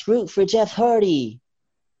 let's root for Jeff Hardy.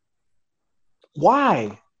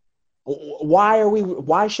 Why?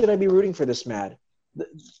 Why should I be rooting for this man?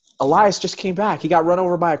 Elias just came back. He got run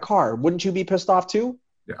over by a car. Wouldn't you be pissed off too?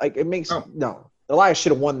 Yeah. Like, it makes no. Elias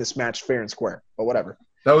should have won this match fair and square, but whatever.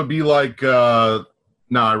 That would be like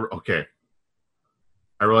okay.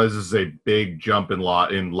 I realize this is a big jump in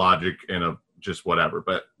logic and just whatever,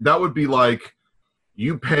 but that would be like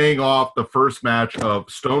you paying off the first match of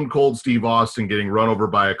Stone Cold Steve Austin getting run over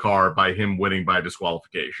by a car by him winning by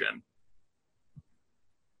disqualification.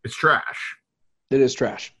 It's trash. It is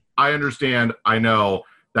trash. I understand. I know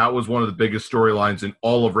that was one of the biggest storylines in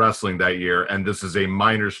all of wrestling that year, and this is a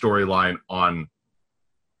minor storyline on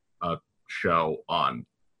a show on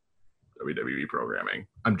WWE programming.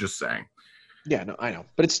 I'm just saying. Yeah, no, I know.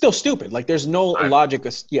 But it's still stupid. Like, there's no logic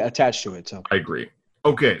attached to it. So I agree.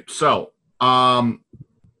 Okay, so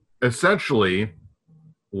essentially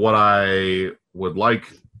what I would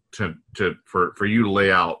like for you to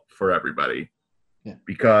lay out for everybody. Yeah.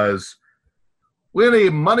 Because we had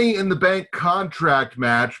a Money in the Bank contract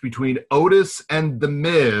match between Otis and The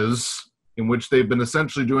Miz, in which they've been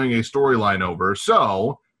essentially doing a storyline over.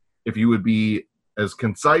 So, if you would be as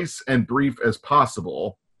concise and brief as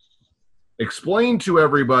possible, explain to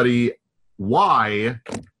everybody why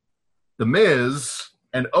The Miz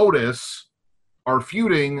and Otis are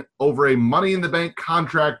feuding over a Money in the Bank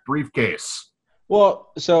contract briefcase.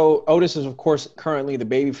 Well, so Otis is, of course, currently the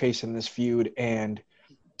babyface in this feud, and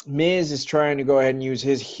Miz is trying to go ahead and use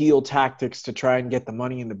his heel tactics to try and get the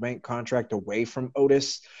Money in the Bank contract away from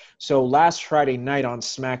Otis. So last Friday night on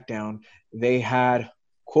SmackDown, they had,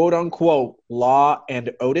 quote-unquote, Law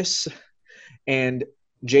and Otis, and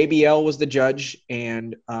JBL was the judge,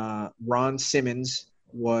 and Ron Simmons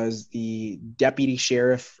was the deputy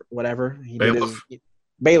sheriff, whatever.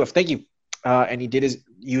 Bailiff, thank you. And he did his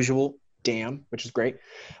usual damn, which is great.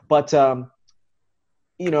 But,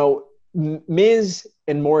 Miz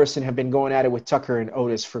and Morrison have been going at it with Tucker and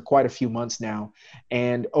Otis for quite a few months now.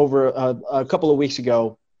 And over a couple of weeks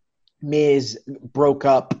ago, Miz broke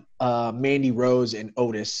up Mandy Rose and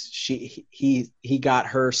Otis. He got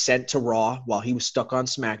her sent to Raw while he was stuck on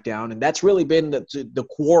SmackDown. And that's really been the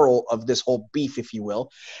quarrel of this whole beef, if you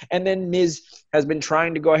will. And then Miz has been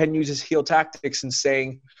trying to go ahead and use his heel tactics and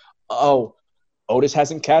saying, oh, Otis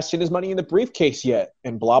hasn't cashed in his Money in the briefcase yet,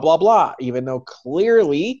 and blah, blah, blah, even though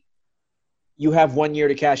clearly you have 1 year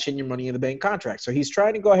to cash in your Money in the Bank contract. So he's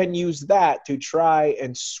trying to go ahead and use that to try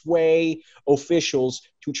and sway officials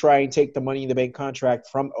to try and take the Money in the Bank contract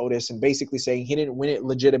from Otis, and basically saying he didn't win it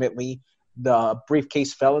legitimately. The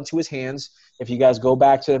briefcase fell into his hands. If you guys go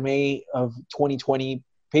back to the May of 2020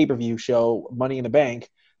 pay-per-view show, Money in the Bank,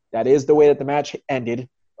 that is the way that the match ended.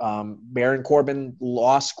 Baron Corbin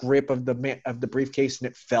lost grip of the briefcase, and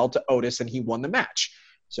it fell to Otis, and he won the match.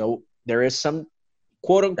 So there is some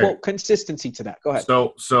quote-unquote consistency to that. Go ahead.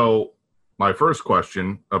 So my first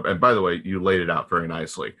question, and by the way, you laid it out very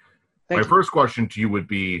nicely. My first question to you would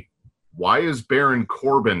be, why is Baron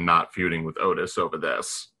Corbin not feuding with Otis over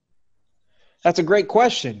this? That's a great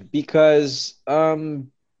question because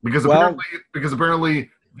apparently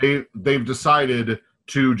they've decided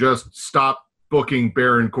to just stop booking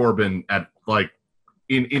Baron Corbin at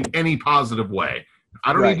in any positive way.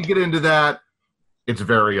 I don't need to get into that. It's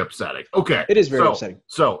very upsetting. Okay. It is very upsetting.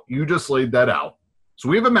 So you just laid that out. So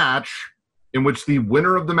we have a match in which the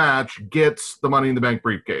winner of the match gets the Money in the Bank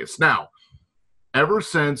briefcase. Now, ever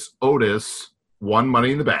since Otis won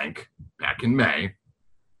Money in the Bank back in May,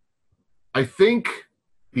 I think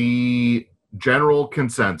the general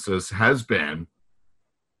consensus has been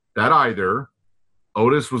that either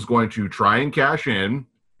Otis was going to try and cash in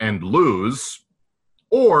and lose,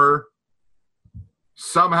 or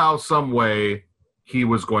somehow, some way, he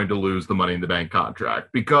was going to lose the Money in the Bank contract,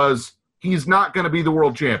 because he's not going to be the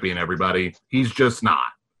world champion, everybody. He's just not.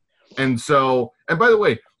 And by the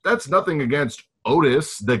way, that's nothing against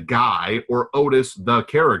Otis, the guy, or Otis, the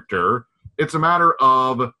character. It's a matter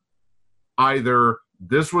of either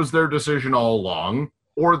this was their decision all along,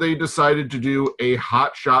 or they decided to do a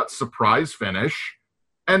hotshot surprise finish,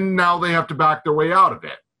 and now they have to back their way out of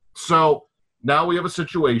it. So now we have a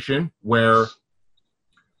situation where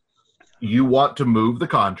you want to move the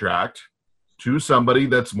contract to somebody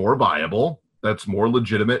that's more viable, that's more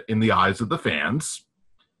legitimate in the eyes of the fans.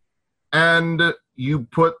 and you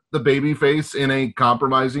put the babyface in a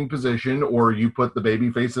compromising position, or you put the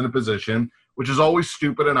babyface in a position, which is always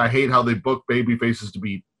stupid, and I hate how they book babyfaces to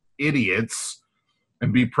be idiots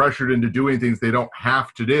and be pressured into doing things they don't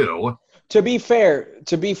have to do. To be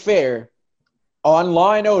fair,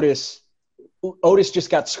 online Otis just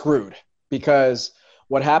got screwed because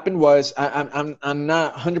what happened was I'm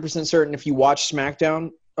not 100% certain if you watched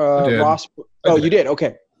SmackDown, Ross. Oh, you did.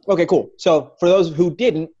 Okay, cool. So for those who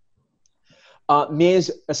didn't, Miz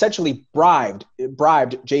essentially bribed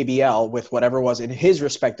JBL with whatever was in his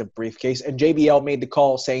respective briefcase, and JBL made the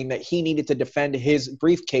call saying that he needed to defend his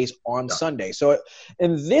briefcase on Sunday. So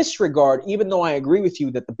in this regard, even though I agree with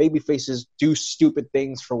you that the babyfaces do stupid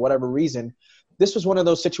things for whatever reason, this was one of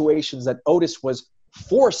those situations that Otis was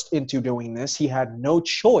forced into doing this. He had no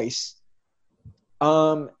choice.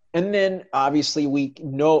 And then, obviously, we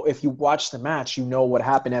know if you watch the match, you know what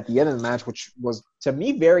happened at the end of the match, which was, to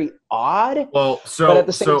me, very odd. Well, but at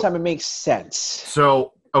the same time, it makes sense.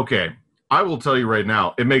 So, okay, I will tell you right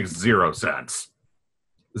now, it makes 0 sense.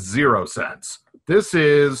 0 sense. This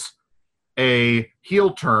is a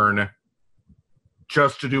heel turn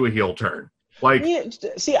just to do a heel turn. Like, yeah,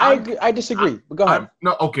 see, I disagree. But go ahead.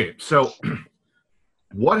 No, okay, so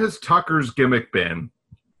what has Tucker's gimmick been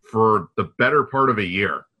for the better part of a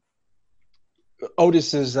year?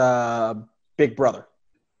 Otis's big brother.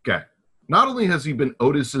 Okay. Not only has he been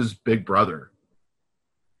Otis's big brother,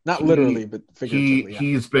 not literally, but figuratively.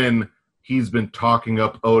 He's been talking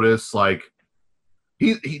up Otis like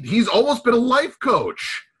he's almost been a life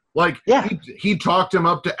coach. Like he talked him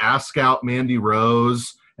up to ask out Mandy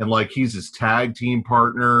Rose, and like he's his tag team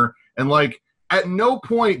partner, and like at no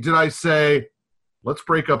point did I say, let's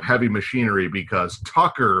break up Heavy Machinery because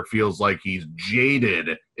Tucker feels like he's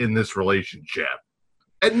jaded in this relationship.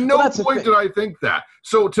 At no point did I think that.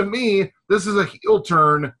 So to me, this is a heel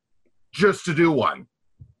turn just to do one.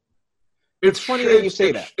 It's funny that you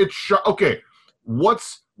say that. Okay.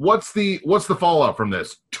 What's the fallout from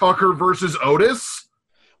this? Tucker versus Otis?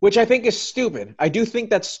 Which I think is stupid. I do think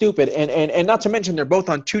that's stupid. And not to mention they're both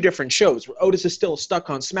on two different shows. Otis is still stuck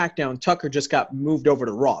on SmackDown. Tucker just got moved over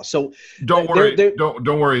to Raw. So don't worry.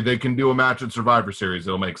 Don't worry. They can do a match at Survivor Series.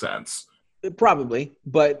 It'll make sense. Probably.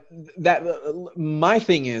 But that my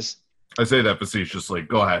thing is, I say that facetiously.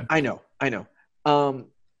 Go ahead. I know.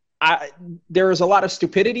 There is a lot of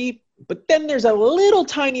stupidity, but then there's a little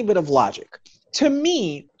tiny bit of logic. To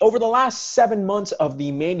me, over the last 7 months of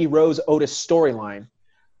the Mandy Rose Otis storyline,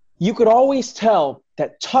 you could always tell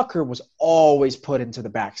that Tucker was always put into the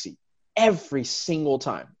backseat every single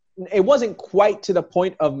time. It wasn't quite to the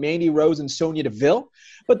point of Mandy Rose and Sonya Deville,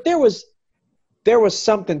 but there was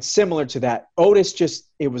something similar to that. Otis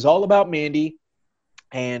it was all about Mandy,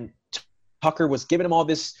 and Tucker was giving him all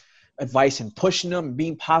this advice and pushing him and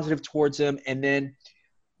being positive towards him. And then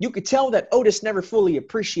you could tell that Otis never fully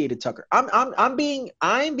appreciated Tucker. I'm being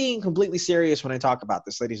completely serious when I talk about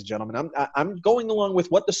this, ladies and gentlemen. I'm going along with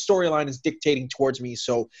what the storyline is dictating towards me.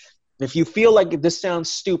 So if you feel like this sounds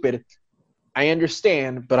stupid, I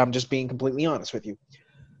understand, but I'm just being completely honest with you.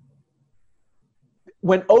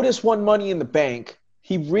 When Otis won Money in the Bank,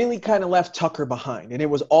 he really kind of left Tucker behind, and it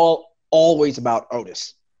was always about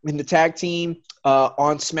Otis. In the tag team,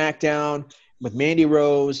 on SmackDown, with Mandy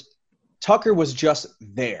Rose, Tucker was just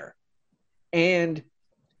there. And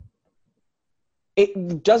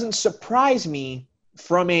it doesn't surprise me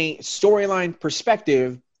from a storyline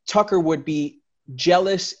perspective, Tucker would be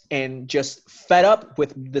jealous and just fed up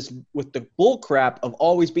with the bull crap of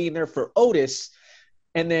always being there for Otis,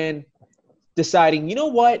 and then deciding, you know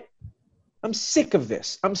what? I'm sick of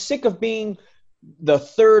this. I'm sick of being the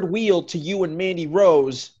third wheel to you and Mandy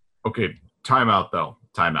Rose. Okay, time out, though.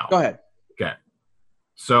 Time out. Go ahead. Okay.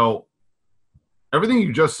 So everything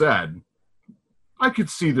you just said, I could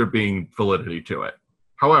see there being validity to it.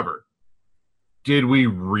 However, did we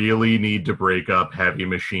really need to break up Heavy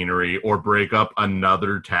Machinery or break up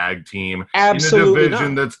another tag team absolutely in a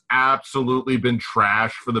division that's absolutely been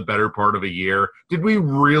trashed for the better part of a year? Did we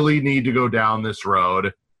really need to go down this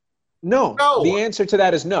road? No. The answer to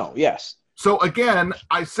that is no, yes. So again,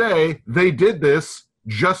 I say they did this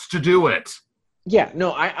just to do it. Yeah,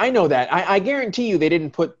 no, I know that. I guarantee you they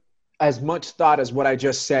didn't put as much thought as what I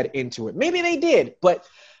just said into it. Maybe they did, but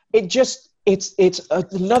it's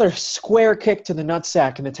another square kick to the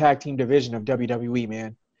nutsack in the tag team division of WWE,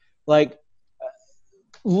 man. Like,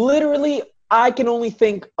 literally, I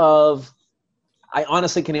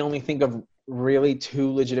honestly can only think of really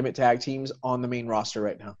two legitimate tag teams on the main roster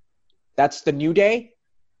right now. That's the New Day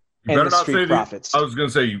and the Street Profits. I was going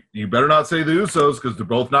to say, you better not say the Usos because they're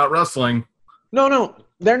both not wrestling. No.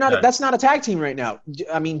 They're not. That's not a tag team right now.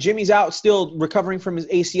 I mean, Jimmy's out still recovering from his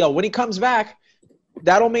ACL. When he comes back,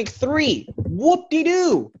 that'll make 3.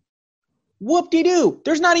 Whoop-de-doo. Whoop-de-doo.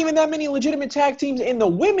 There's not even that many legitimate tag teams in the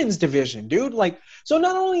women's division, dude. Like, so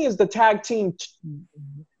not only is the tag team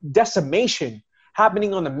decimation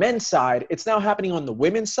happening on the men's side, it's now happening on the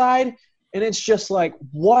women's side, and it's just like,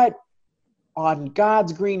 what on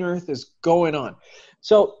God's green earth is going on?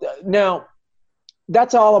 So now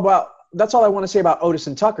that's all I want to say about Otis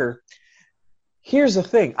and Tucker. Here's the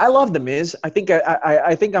thing. I love The Miz. I think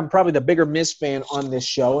I'm probably the bigger Miz fan on this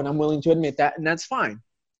show, and I'm willing to admit that, and that's fine.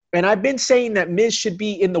 And I've been saying that Miz should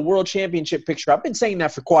be in the World Championship picture. I've been saying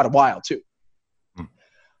that for quite a while, too.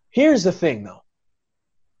 Here's the thing, though.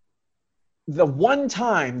 The one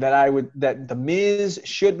time that The Miz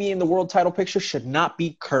should be in the world title picture should not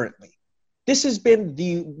be currently. This has been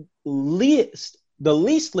the least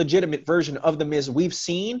legitimate version of The Miz we've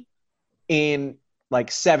seen in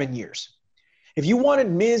like 7 years. If you wanted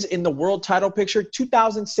Miz in the world title picture,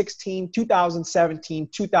 2016, 2017,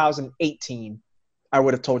 2018, I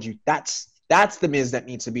would have told you that's the Miz that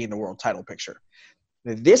needs to be in the world title picture.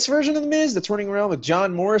 This version of The Miz that's running around with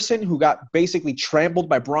John Morrison, who got basically trampled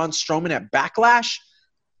by Braun Strowman at Backlash,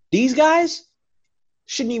 these guys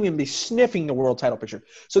shouldn't even be sniffing the world title picture.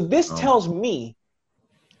 So this tells me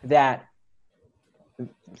that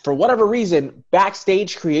for whatever reason,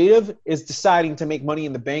 Backstage Creative is deciding to make Money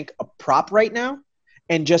in the Bank a prop right now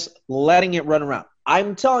and just letting it run around.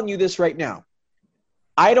 I'm telling you this right now.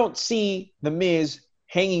 I don't see The Miz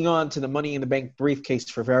hanging on to the Money in the Bank briefcase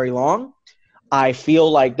for very long. I feel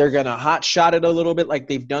like they're going to hot shot it a little bit like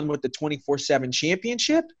they've done with the 24/7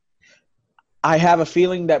 championship. I have a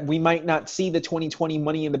feeling that we might not see the 2020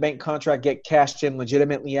 Money in the Bank contract get cashed in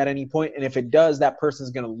legitimately at any point. And if it does, that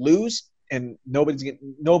person's going to lose, and nobody's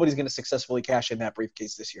going to successfully cash in that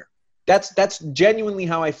briefcase this year. That's genuinely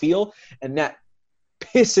how I feel, and that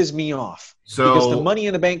pisses me off. Because the Money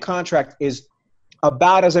in the Bank contract is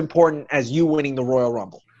about as important as you winning the Royal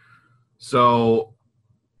Rumble. So,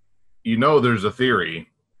 there's a theory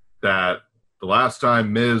that the last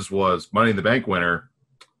time Miz was Money in the Bank winner,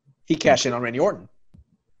 he cashed in on Randy Orton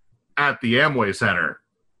at the Amway Center.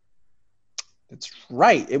 That's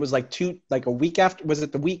right. It was like a week after. Was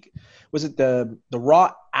it the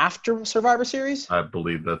Raw after Survivor Series? I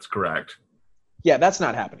believe that's correct. Yeah, that's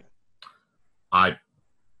not happening. I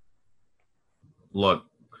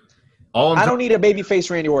don't need a babyface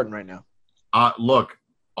Randy Orton right now. Look,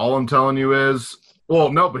 all I'm telling you is, well,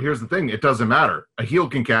 no, but here's the thing: it doesn't matter. A heel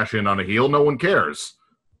can cash in on a heel. No one cares.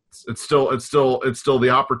 It's still the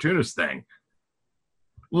opportunist thing.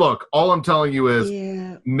 Look, all I'm telling you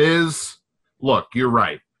is, Miz. Look, you're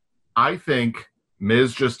right. I think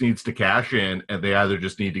Miz just needs to cash in, and they either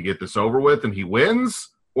just need to get this over with and he wins,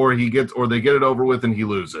 or they get it over with and he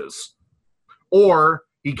loses, or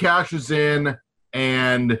he cashes in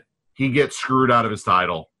and he gets screwed out of his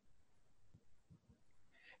title.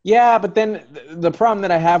 Yeah, but then the problem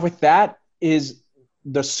that I have with that is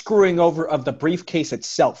the screwing over of the briefcase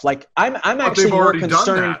itself. Like I'm actually more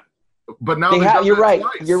concerned. But now you're right.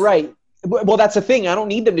 Twice. You're right. Well, that's the thing. I don't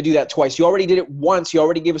need them to do that twice. You already did it once. You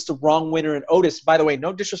already gave us the wrong winner in Otis. By the way,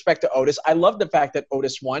 no disrespect to Otis. I love the fact that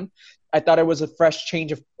Otis won. I thought it was a fresh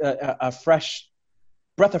change of a fresh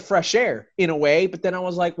breath of fresh air in a way. But then I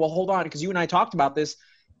was like, well, hold on, because you and I talked about this.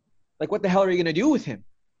 Like, what the hell are you going to do with him?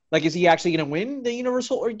 Like, is he actually going to win the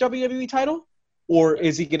Universal or WWE title? Or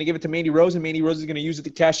is he going to give it to Mandy Rose, and Mandy Rose is going to use it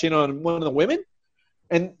to cash in on one of the women?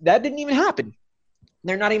 And that didn't even happen.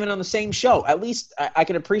 They're not even on the same show. At least I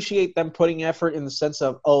can appreciate them putting effort in the sense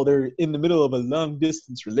of, they're in the middle of a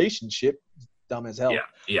long-distance relationship. Dumb as hell.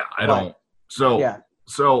 Yeah, I don't.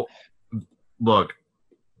 So, look,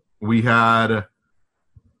 we had a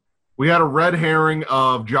red herring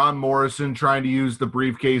of John Morrison trying to use the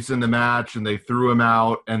briefcase in the match, and they threw him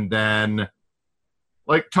out, and then,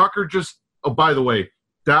 Tucker just – oh, by the way,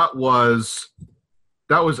 that was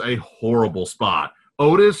a horrible spot.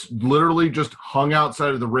 Otis literally just hung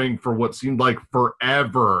outside of the ring for what seemed like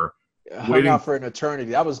forever. Hung out for an eternity.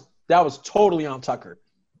 That was totally on Tucker.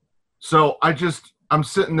 So I'm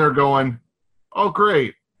sitting there going, oh,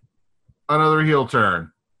 great. Another heel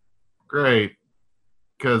turn. Great.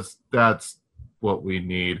 Because that's what we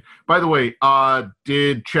need. By the way,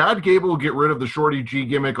 did Chad Gable get rid of the Shorty G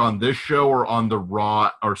gimmick on this show or on the Raw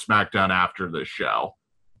or SmackDown after this show?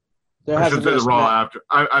 I should say the Raw after.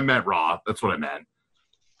 I meant Raw. That's what I meant.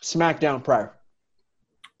 SmackDown prior.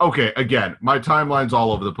 Okay, again, my timeline's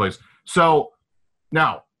all over the place. So,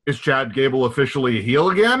 now, is Chad Gable officially a heel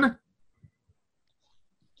again?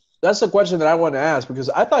 That's the question that I want to ask, because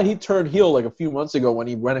I thought he turned heel like a few months ago when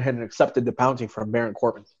he went ahead and accepted the bounty from Baron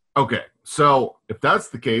Corbin. Okay, so if that's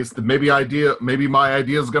the case, then maybe my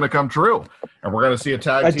idea is going to come true, and we're going to see a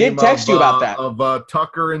tag team. I did text you about that of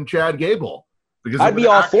Tucker and Chad Gable, because I'd be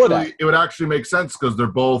all for that. It would actually make sense because they're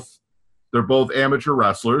both amateur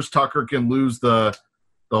wrestlers. Tucker can lose the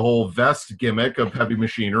whole vest gimmick of heavy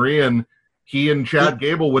machinery, and he and Chad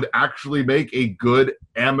Gable would actually make a good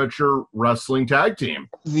amateur wrestling tag team.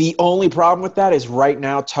 The only problem with that is right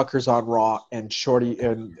now Tucker's on Raw and Chad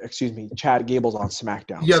Gable's on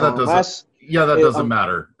SmackDown. Yeah, so that doesn't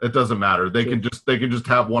matter. It doesn't matter. They can just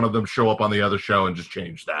have one of them show up on the other show and just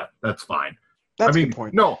change that. That's fine. That's a good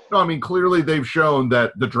point. No, I mean, clearly they've shown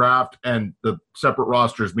that the draft and the separate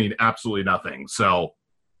rosters mean absolutely nothing. So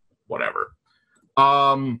whatever.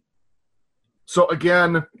 So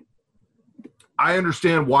again, I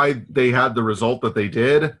understand why they had the result that they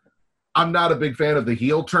did. I'm not a big fan of the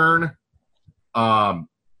heel turn. I'm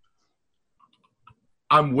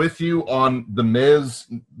with you on The Miz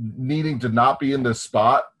needing to not be in this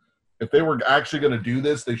spot. If they were actually going to do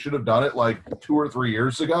this, they should have done it like 2 or 3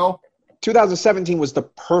 years ago. 2017 was the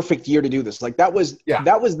perfect year to do this. Like that was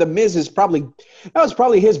The Miz's probably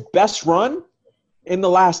his best run in the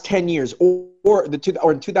last 10 years, or in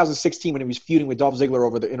 2016 when he was feuding with Dolph Ziggler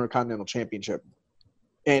over the Intercontinental Championship.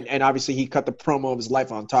 And obviously he cut the promo of his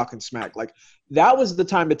life on Talking Smack. Like that was the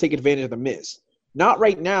time to take advantage of The Miz. Not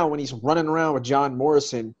right now when he's running around with John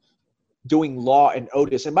Morrison doing Law and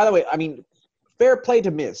Otis. And by the way, I mean, fair play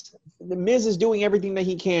to Miz. The Miz is doing everything that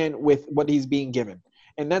he can with what he's being given.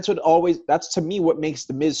 And that's to me what makes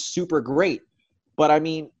The Miz super great. But I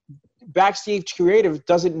mean, backstage creative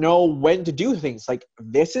doesn't know when to do things. Like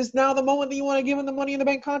this is now the moment that you want to give him the Money in the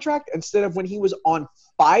Bank contract instead of when he was on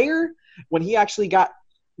fire, when he got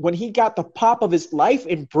the pop of his life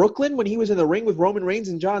in Brooklyn, when he was in the ring with Roman Reigns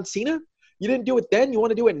and John Cena. You didn't do it then. You want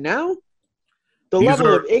to do it now? The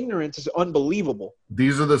level of ignorance is unbelievable.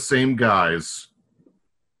 These are the same guys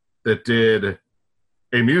that did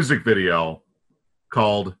a music video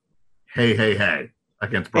called Hey, Hey, Hey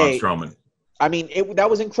against Braun Strowman. I mean, that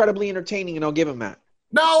was incredibly entertaining, and I'll give him that.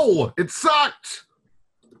 No, it sucked.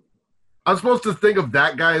 I'm supposed to think of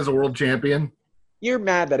that guy as a world champion? You're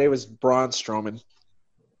mad that it was Braun Strowman.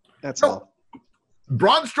 That's all.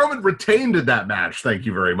 Braun Strowman retained in that match. Thank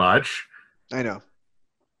you very much. I know.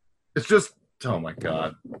 It's just, oh my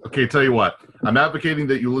God. Okay, tell you what. I'm advocating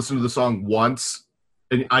that you listen to the song once,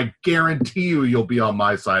 and I guarantee you'll be on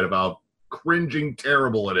my side about cringing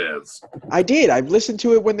terrible it is. I did. I've listened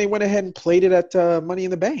to it when they went ahead and played it at Money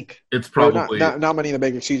in the Bank. It's probably not Money in the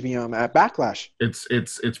Bank. Excuse me. At Backlash.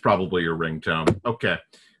 It's probably your ringtone. Okay.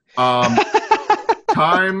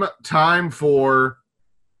 Time for.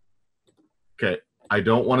 Okay. I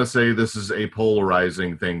don't want to say this is a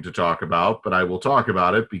polarizing thing to talk about, but I will talk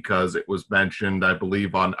about it because it was mentioned, I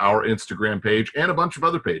believe, on our Instagram page and a bunch of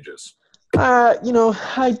other pages. I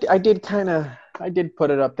did put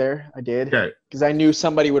it up there. I did. Okay. Because I knew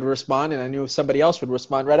somebody would respond, and I knew somebody else would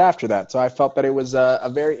respond right after that. So I felt that it was a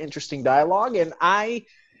very interesting dialogue, and I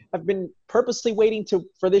have been purposely waiting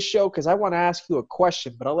for this show because I want to ask you a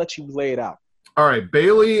question, but I'll let you lay it out. All right.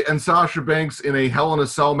 Bayley and Sasha Banks in a Hell in a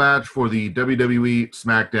Cell match for the WWE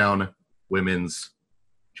SmackDown Women's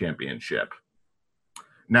Championship.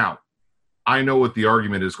 Now, I know what the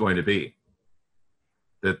argument is going to be.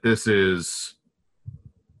 That this is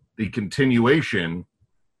the continuation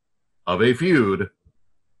of a feud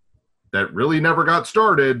that really never got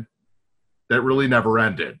started, that really never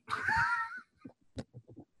ended.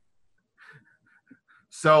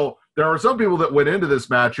 So there are some people that went into this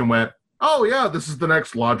match and went, oh yeah, this is the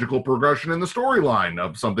next logical progression in the storyline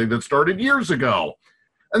of something that started years ago.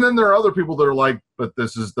 And then there are other people that are like, but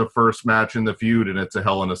this is the first match in the feud and it's a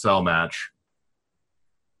Hell in a Cell match.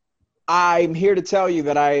 I'm here to tell you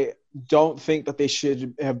that I don't think that they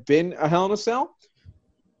should have been a Hell in a Cell,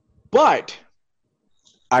 but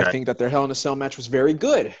I think that their Hell in a Cell match was very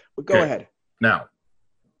good. But go ahead. Now,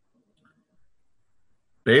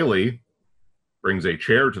 Bayley brings a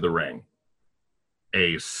chair to the ring,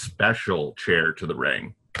 a special chair to the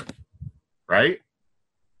ring, right?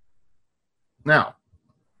 Now,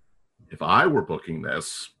 if I were booking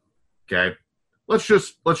this, okay, let's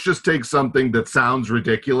just take something that sounds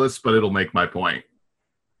ridiculous, but it'll make my point.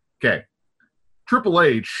 Okay, Triple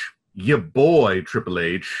H, your boy Triple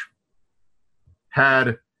H,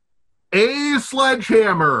 had a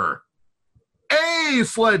sledgehammer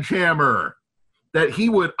that he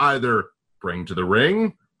would either bring to the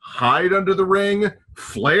ring, hide under the ring.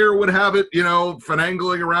 Flair would have it,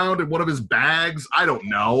 finagling around in one of his bags. I don't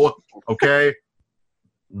know, okay?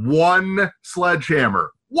 One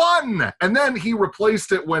sledgehammer, One! And then he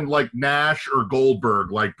replaced it when, like, Nash or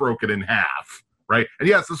Goldberg, like, broke it in half, right? And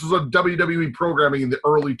yes, this was on WWE programming in the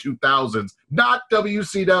early 2000s, not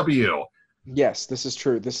WCW. Yes, this is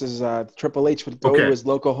true. This is Triple H would go to his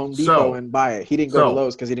local Home Depot and buy it. He didn't go to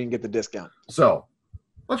Lowe's because he didn't get the discount. So,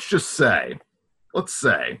 let's say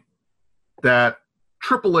that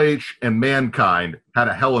Triple H and Mankind had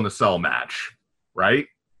a Hell in a Cell match, right?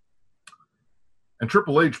 And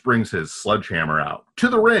Triple H brings his sledgehammer out to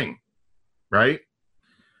the ring, right?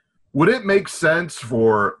 Would it make sense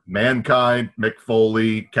for Mankind, Mick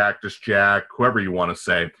Foley, Cactus Jack, whoever you want to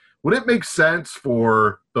say, would it make sense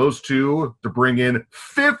for those two to bring in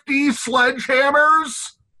 50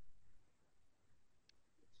 sledgehammers?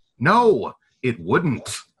 No, it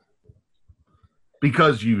wouldn't.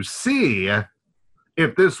 Because you see,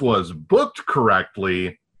 if this was booked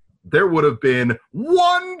correctly, there would have been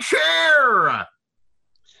one chair.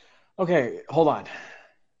 Okay, hold on.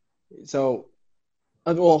 So,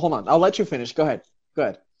 well, hold on. I'll let you finish. Go ahead.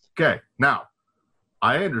 Okay, now,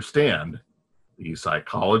 I understand the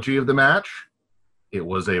psychology of the match. It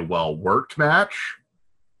was a well-worked match.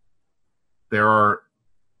 There are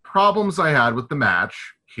problems I had with the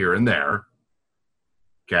match here and there.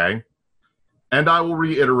 Okay? And I will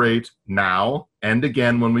reiterate now and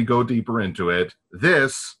again when we go deeper into it,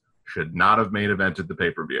 this should not have main evented the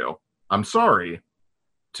pay-per-view. I'm sorry.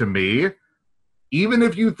 To me, even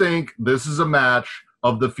if you think this is a match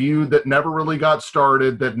of the feud that never really got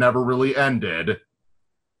started, that never really ended,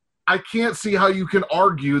 I can't see how you can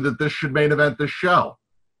argue that this should main event this show.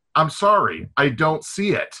 I'm sorry. I don't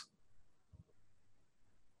see it.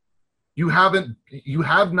 You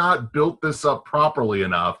have not built this up properly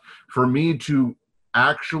enough for me to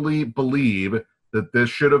actually believe that this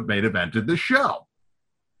should have main evented the show.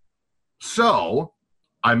 So,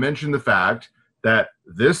 I mentioned the fact that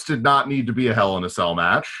this did not need to be a Hell in a Cell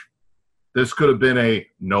match. This could have been a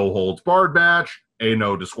no-holds-barred match, a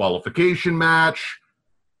no-disqualification match.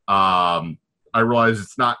 I realize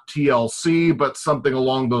it's not TLC, but something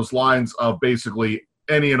along those lines of basically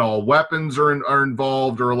any and all weapons are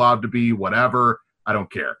involved or allowed to be, whatever. I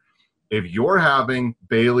don't care. If you're having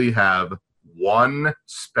Bayley have one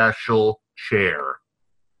special chair,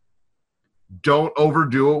 don't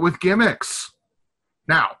overdo it with gimmicks.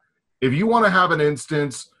 Now, if you want to have an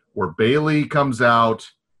instance where Bayley comes out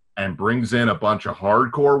and brings in a bunch of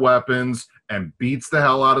hardcore weapons and beats the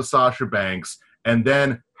hell out of Sasha Banks, and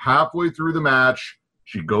then halfway through the match,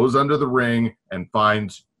 she goes under the ring and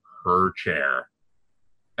finds her chair.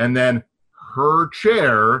 And then her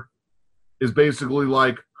chair is basically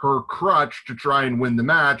like her crutch to try and win the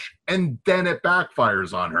match, and then it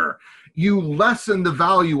backfires on her. You lessen the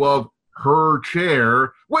value of her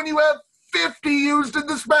chair when you have 50 used in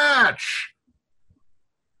this match.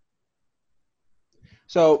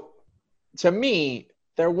 So, to me,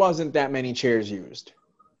 there wasn't that many chairs used.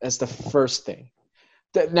 That's the first thing.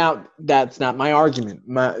 Now, that's not my argument.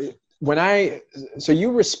 So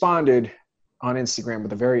you responded on Instagram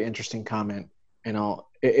with a very interesting comment, and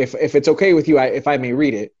if it's okay with you, if I may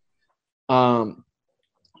read it.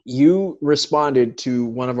 You responded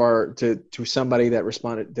to to somebody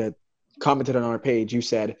that commented on our page. You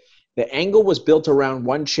said the angle was built around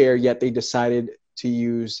one chair, yet they decided to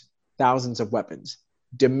use thousands of weapons,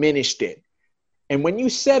 diminished it. And when you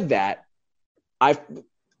said that,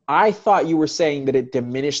 I thought you were saying that it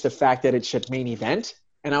diminished the fact that it should main event.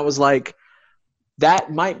 And I was like,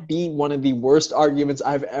 that might be one of the worst arguments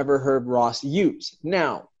I've ever heard Ross use.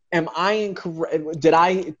 Now, am I incorrect? Did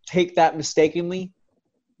I take that mistakenly,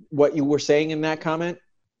 what you were saying in that comment?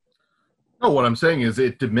 No, what I'm saying is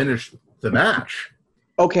it diminished the match.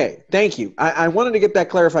 Okay, thank you. I wanted to get that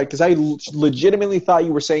clarified because I legitimately thought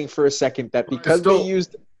you were saying for a second that because they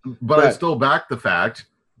used – But I still back the fact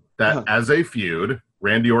that as a feud,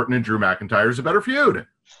 Randy Orton and Drew McIntyre is a better feud.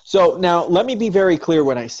 So now let me be very clear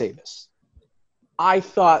when I say this. I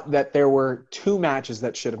thought that there were two matches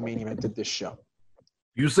that should have main evented this show.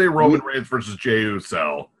 You say Roman Reigns versus Jey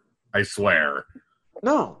Uso, I swear.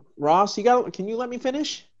 No, Ross, can you let me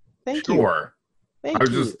finish? Thank you. Sure. I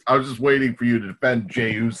was just waiting for you to defend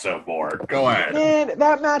Jey Uso more. Go ahead. Man,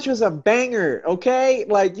 that match was a banger, okay?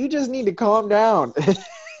 Like, you just need to calm down.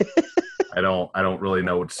 I don't really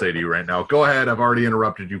know what to say to you right now. Go ahead. I've already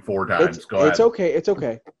interrupted you 4 times. Go ahead. It's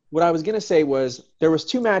okay. What I was going to say was there was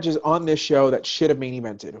 2 matches on this show that should have main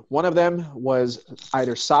evented. One of them was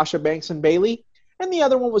either Sasha Banks and Bayley, and the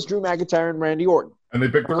other one was Drew McIntyre and Randy Orton. And they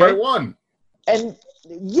picked the right one. And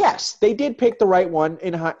yes, they did pick the right one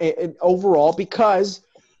in overall because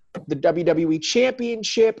the WWE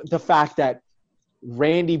Championship, the fact that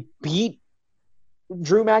Randy beat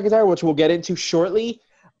Drew McIntyre, which we'll get into shortly,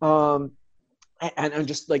 And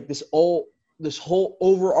just like this whole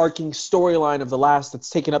overarching storyline of that's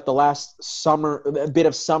taken up the last summer, a bit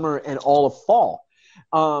of summer and all of fall.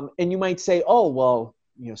 And you might say, oh, well,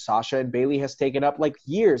 Sasha and Bayley has taken up like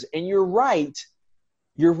years. And you're right.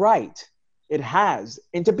 You're right. It has.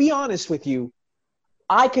 And to be honest with you,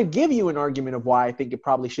 I could give you an argument of why I think it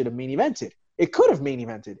probably should have main evented. It could have main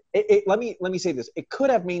evented. Let me say this. It could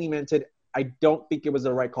have main evented. I don't think it was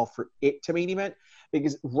the right call for it to main event,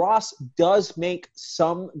 because Ross does make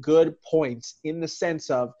some good points in the sense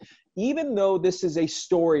of, even though this is a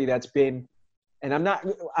story that's been, and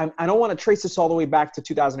I don't want to trace this all the way back to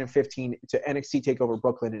 2015 to NXT TakeOver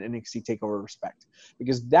Brooklyn and NXT TakeOver Respect,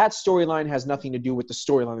 because that storyline has nothing to do with the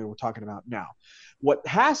storyline that we're talking about now. What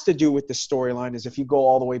has to do with the storyline is if you go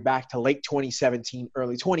all the way back to late 2017,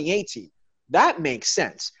 early 2018, that makes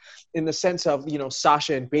sense in the sense of,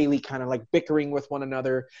 Sasha and Bayley kind of like bickering with one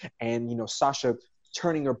another, and, Sasha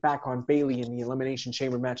turning her back on Bayley in the Elimination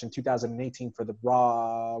Chamber match in 2018 for the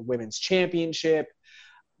Raw Women's Championship.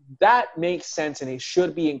 That makes sense, and it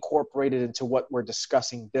should be incorporated into what we're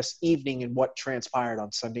discussing this evening and what transpired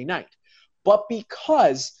on Sunday night. But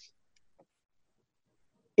because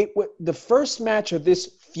the first match of this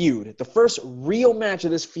feud, the first real match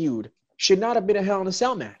of this feud, should not have been a Hell in a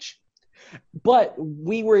Cell match. But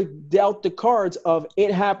we were dealt the cards of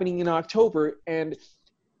it happening in October, and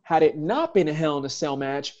had it not been a Hell in a Cell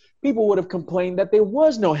match, people would have complained that there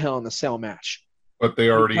was no Hell in a Cell match. But they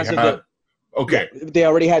already had. Okay. Yeah, they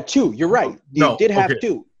already had two. You're right. They did have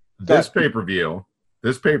two. This pay-per-view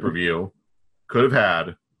could have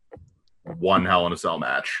had one Hell in a Cell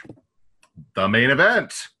match. The main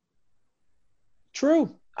event.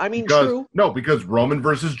 True. I mean, true. No, because Roman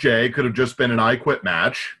versus Jay could have just been an I Quit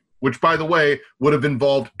match, which, by the way, would have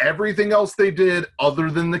involved everything else they did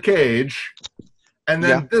other than the cage. And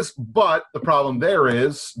then but the problem there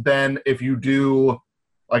is, then if you do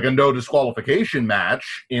like a no disqualification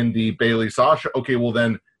match in the Bayley Sasha, okay, well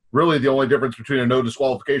then really the only difference between a no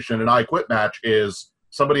disqualification and an I Quit match is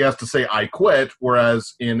somebody has to say I quit,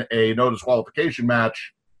 whereas in a no disqualification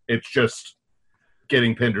match, it's just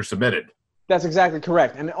getting pinned or submitted. That's exactly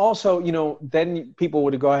correct. And also, then people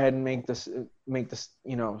would go ahead and make the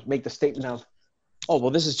statement of, oh,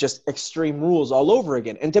 well, this is just Extreme Rules all over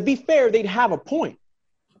again. And to be fair, they'd have a point.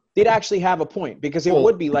 They'd actually have a point, because it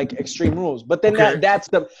would be like Extreme Rules. But then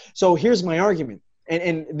so here's my argument.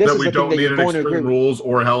 And this that is we the don't thing that need you're an going to agree Extreme with. Rules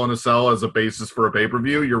or Hell in a Cell as a basis for a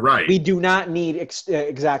pay-per-view. You're right. We do not need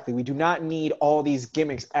exactly. We do not need all these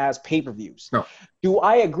gimmicks as pay-per-views. No. Do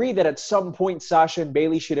I agree that at some point Sasha and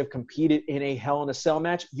Bayley should have competed in a Hell in a Cell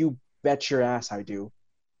match? You bet your ass I do.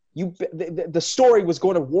 The story was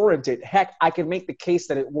going to warrant it. Heck, I can make the case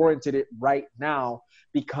that it warranted it right now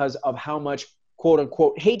because of how much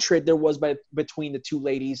quote-unquote hatred there was between the two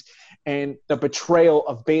ladies, and the betrayal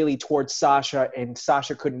of Bayley towards Sasha, and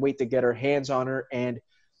Sasha couldn't wait to get her hands on her, and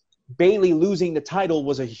Bayley losing the title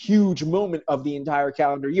was a huge moment of the entire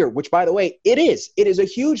calendar year, which, by the way, it is. It is a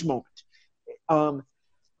huge moment.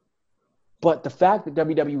 But the fact that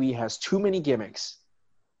WWE has too many gimmicks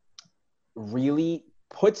really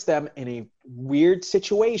puts them in a weird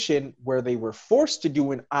situation where they were forced to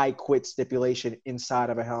do an I Quit stipulation inside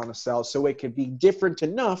of a Hell in a Cell, so it could be different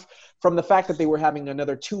enough from the fact that they were having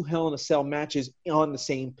another two Hell in a Cell matches on the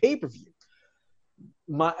same pay-per-view.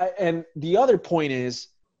 And the other point is,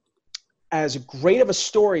 as great of a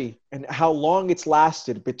story and how long it's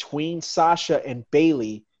lasted between Sasha and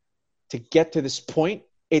Bayley to get to this point,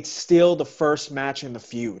 it's still the first match in the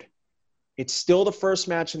feud. It's still the first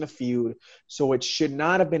match in the feud, so it should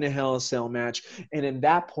not have been a Hell in a Cell match. And in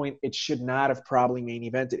that point, it should not have probably main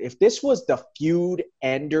evented. If this was the feud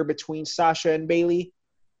ender between Sasha and Bayley,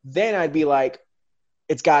 then I'd be like,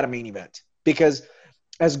 it's got a main event. Because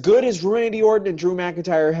as good as Randy Orton and Drew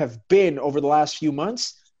McIntyre have been over the last few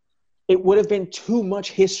months, it would have been too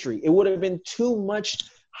much history. It would have been too much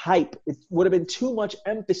hype. It would have been too much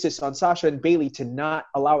emphasis on Sasha and Bayley to not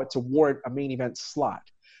allow it to warrant a main event slot.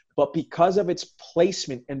 But because of its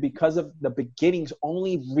placement and because of the beginnings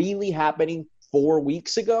only really happening 4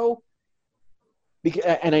 weeks ago,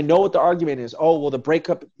 and I know what the argument is, oh, well, the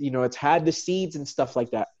breakup, it's had the seeds and stuff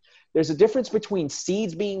like that. There's a difference between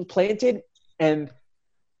seeds being planted and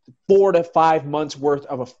 4 to 5 months worth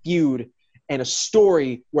of a feud and a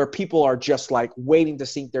story where people are just like waiting to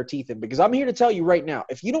sink their teeth in. Because I'm here to tell you right now,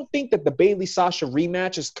 if you don't think that the Bayley-Sasha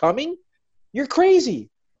rematch is coming, you're crazy.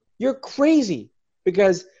 You're crazy.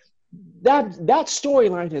 Because that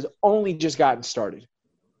storyline has only just gotten started.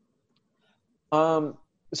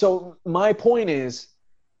 So my point is,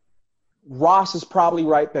 Ross is probably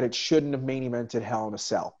right that it shouldn't have main evented Hell in a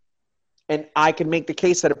Cell. And I can make the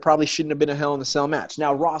case that it probably shouldn't have been a Hell in a Cell match.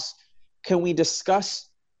 Now, Ross, can we discuss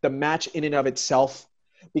the match in and of itself?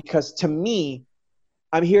 Because to me,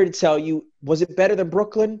 I'm here to tell you, was it better than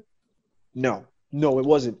Brooklyn? No, it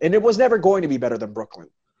wasn't. And it was never going to be better than Brooklyn.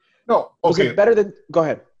 No, okay. Was it better than – go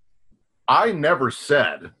ahead. I never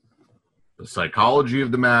said the psychology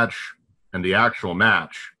of the match and the actual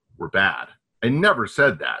match were bad. I never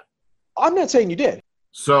said that. I'm not saying you did.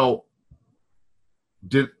 So,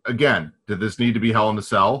 did this need to be Hell in a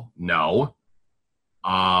Cell? No.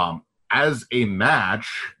 As a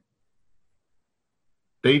match,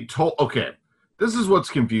 okay, this is what's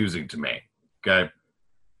confusing to me, okay?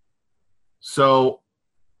 So,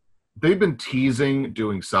 they've been teasing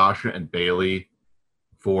doing Sasha and Bayley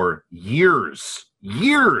for years.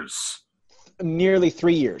 Nearly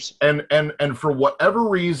 3 years. And for whatever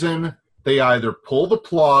reason, they either pull the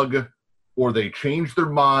plug or they change their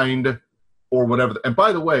mind or whatever. And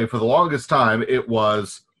by the way, for the longest time, it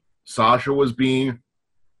was Sasha was being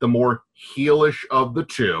the more heelish of the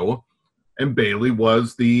two, and Bayley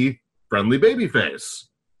was the friendly babyface.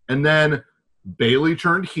 And then Bayley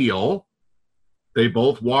turned heel. They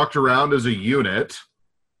both walked around as a unit.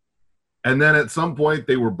 And then at some point,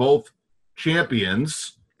 they were both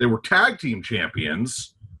champions. They were tag team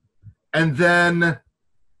champions. And then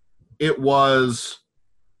it was,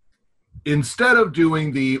 instead of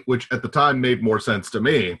doing which at the time made more sense to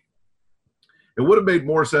me, it would have made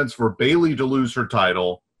more sense for Bayley to lose her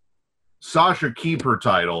title, Sasha keep her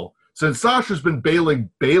title, since Sasha's been bailing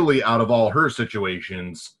Bayley out of all her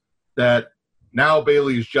situations, that now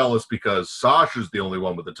Bayley's jealous because Sasha's the only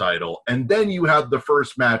one with the title. And then you have the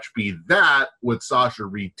first match be that with Sasha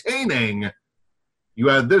retaining. You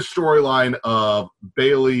had this storyline of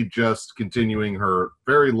Bayley just continuing her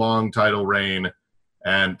very long title reign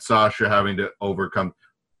and Sasha having to overcome.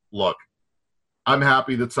 Look, I'm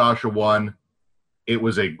happy that Sasha won. It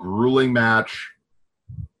was a grueling match.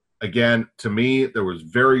 Again, to me, there was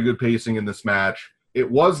very good pacing in this match. It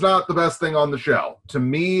was not the best thing on the show. To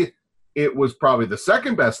me, it was probably the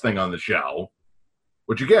second best thing on the show,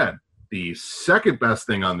 which again, the second best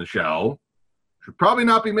thing on the show should probably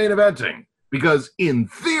not be main eventing, because in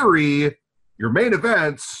theory, your main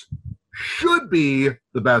events should be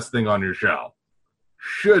the best thing on your show.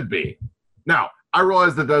 Should be. Now, I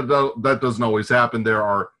realize that doesn't always happen. There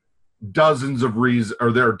are dozens of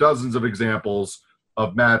examples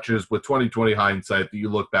of matches with 20/20 hindsight that you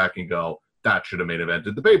look back and go, that should have main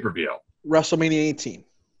evented the pay-per-view. WrestleMania 18.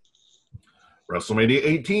 WrestleMania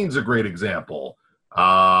 18 is a great example.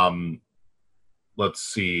 Let's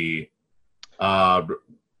see. I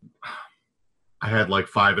had like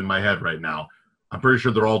 5 in my head right now. I'm pretty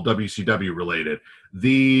sure they're all WCW related.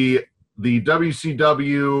 The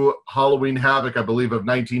WCW Halloween Havoc, I believe, of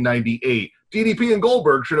 1998. DDP and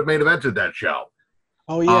Goldberg should have main evented that show.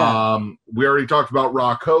 Oh, yeah. We already talked about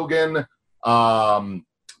Rock Hogan.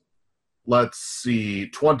 Let's see.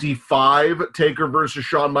 25, Taker versus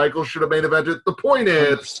Shawn Michaels should have main evented. The point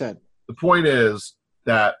is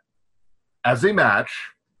that as a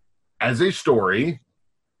match, as a story,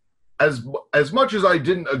 as much as I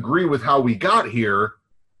didn't agree with how we got here,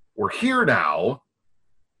 we're here now.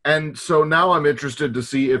 And so now I'm interested to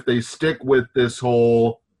see if they stick with this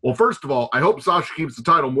whole... Well, first of all, I hope Sasha keeps the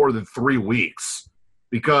title more than 3 weeks,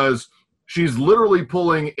 because she's literally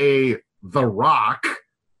pulling The Rock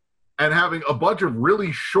and having a bunch of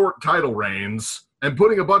really short title reigns and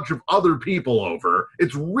putting a bunch of other people over.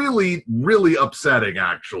 It's really, really upsetting,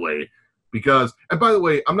 actually. Because, and by the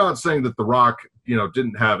way, I'm not saying that The Rock,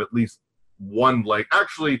 didn't have at least one,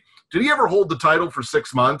 actually, did he ever hold the title for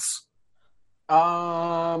 6 months?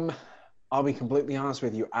 I'll be completely honest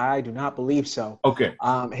with you. I do not believe so. Okay.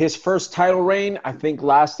 His first title reign, I think,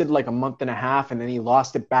 lasted like a month and a half, and then he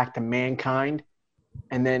lost it back to Mankind.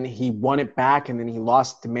 And then he won it back, and then he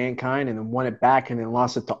lost it to Mankind, and then won it back, and then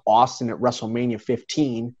lost it to Austin at WrestleMania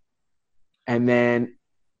 15. And then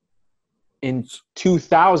in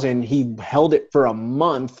 2000, he held it for a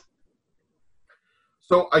month.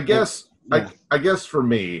 So I guess, I guess for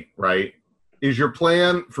me, right, is your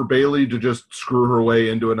plan for Bayley to just screw her way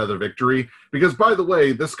into another victory? Because, by the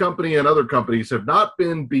way, this company and other companies have not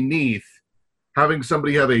been beneath having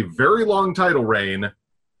somebody have a very long title reign,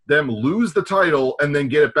 them lose the title, and then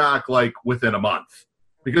get it back, within a month.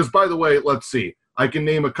 Because, by the way, let's see. I can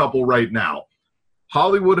name a couple right now.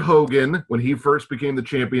 Hollywood Hogan, when he first became the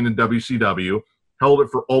champion in WCW, held it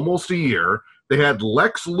for almost a year. They had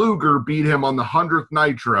Lex Luger beat him on the 100th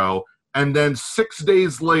Nitro, and then 6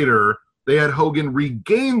 days later, they had Hogan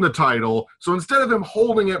regain the title. So instead of him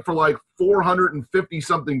holding it for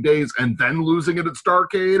 450-something days and then losing it at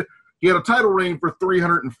Starrcade, He had a title reign for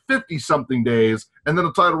 350-something days, and then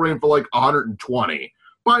a title reign for like 120.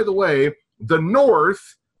 By the way, the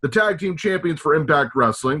North, the tag team champions for Impact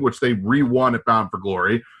Wrestling, which they re-won at Bound for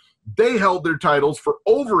Glory, they held their titles for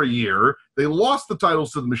over a year. They lost the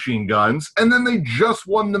titles to the Machine Guns, and then they just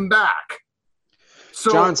won them back.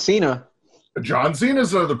 So John Cena. John Cena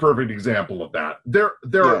is another perfect example of that. There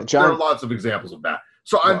are lots of examples of that.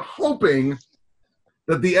 So I'm hoping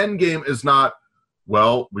that the end game is not,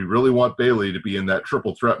 well, we really want Bayley to be in that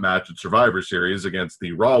triple threat match at Survivor Series against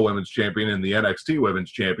the Raw Women's Champion and the NXT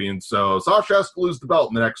Women's Champion, so Sasha has to lose the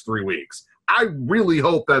belt in the next 3 weeks. I really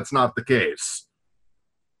hope that's not the case.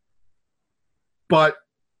 But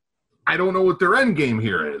I don't know what their end game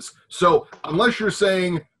here is. So unless you're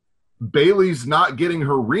saying Bayley's not getting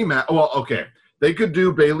her rematch, well, okay, they could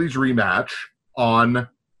do Bayley's rematch on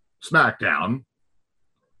SmackDown,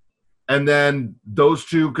 and then those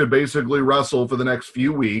two could basically wrestle for the next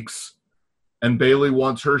few weeks, and Bayley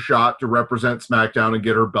wants her shot to represent SmackDown and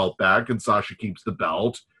get her belt back, and Sasha keeps the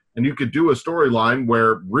belt. And you could do a storyline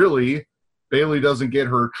where really Bayley doesn't get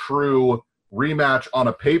her true rematch on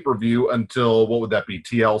a pay-per-view until, what would that be,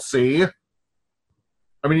 TLC?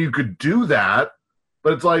 I mean, you could do that,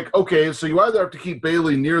 but it's like, okay, so you either have to keep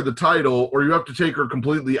Bayley near the title or you have to take her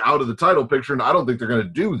completely out of the title picture, and I don't think they're going to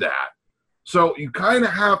do that. So you kind of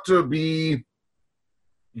have to be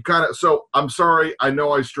 – so I'm sorry, I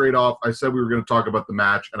know I strayed off. I said we were going to talk about the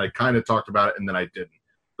match, and I kind of talked about it, and then I didn't.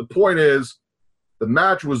 The point is, the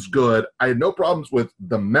match was good. I had no problems with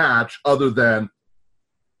the match other than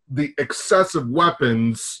the excessive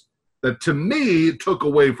weapons that, to me, took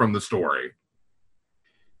away from the story.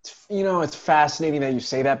 You know, it's fascinating that you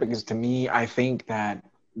say that, because to me, I think that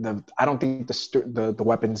I don't think the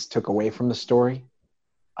weapons took away from the story.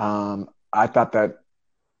 I thought that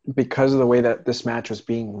because of the way that this match was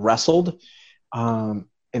being wrestled, and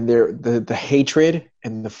the hatred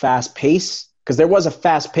and the fast pace, because there was a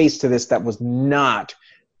fast pace to this that was not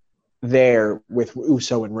there with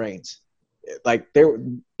Uso and Reigns. Like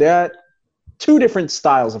that two different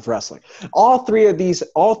styles of wrestling. All three of these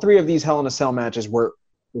Hell in a Cell matches were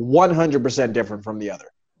 100% different from the other.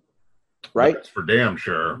 Right? That's for damn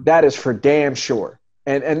sure. That is for damn sure.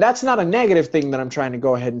 And that's not a negative thing that I'm trying to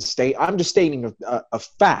go ahead and state. I'm just stating a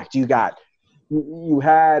fact. You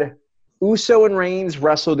had Uso and Reigns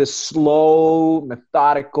wrestle this slow,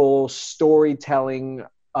 methodical storytelling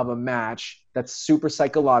of a match that's super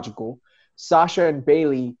psychological. Sasha and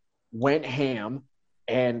Bayley went ham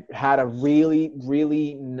and had a really,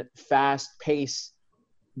 really fast pace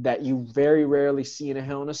that you very rarely see in a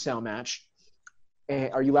Hell in a Cell match.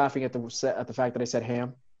 And are you laughing at the fact that I said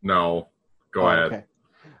ham? No. Go ahead. Okay.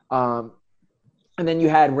 And then you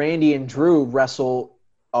had Randy and Drew wrestle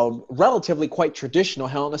a relatively quite traditional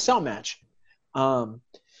Hell in a Cell match.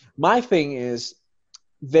 My thing is,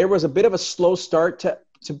 there was a bit of a slow start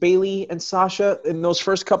to Bayley and Sasha in those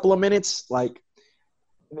first couple of minutes. Like,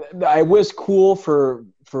 I was cool for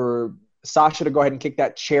Sasha to go ahead and kick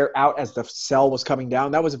that chair out as the cell was coming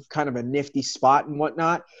down. That was kind of a nifty spot and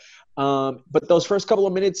whatnot. But those first couple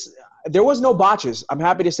of minutes, there was no botches. I'm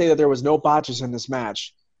happy to say that there was no botches in this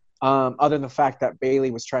match, other than the fact that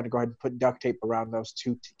Bayley was trying to go ahead and put duct tape around those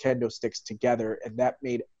two kendo sticks together, and that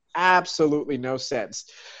made absolutely no sense.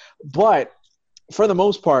 But for the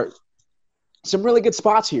most part, some really good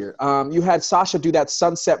spots here. You had Sasha do that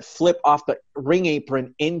sunset flip off the ring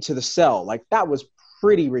apron into the cell. Like, that was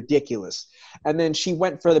pretty ridiculous. And then she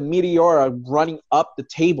went for the Meteora running up the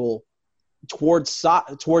table towards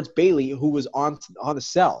Bayley, who was on the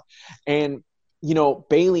cell. And, you know,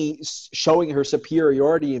 Bayley showing her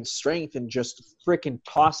superiority and strength and just freaking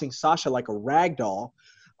tossing Sasha like a rag doll.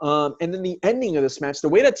 And then the ending of this match, the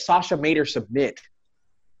way that Sasha made her submit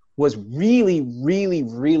was really, really,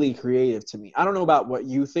 really creative to me. I don't know about what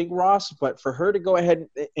you think, Ross, but for her to go ahead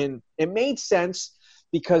and it made sense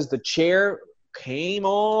because the chair came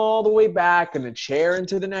all the way back and the chair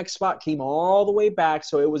into the next spot came all the way back.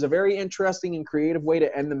 So it was a very interesting and creative way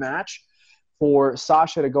to end the match for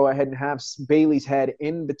Sasha to go ahead and have Bayley's head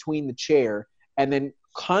in between the chair and then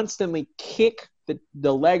constantly kick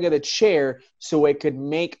the leg of the chair so it could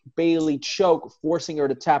make Bayley choke, forcing her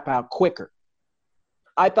to tap out quicker.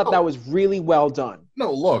 I thought that was really well done.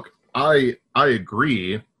 No, look, I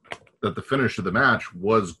agree that the finish of the match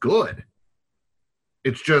was good.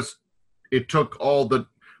 It's just, it took all the...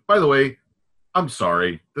 By the way, I'm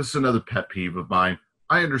sorry. This is another pet peeve of mine.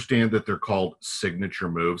 I understand that they're called signature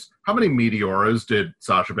moves. How many Meteoras did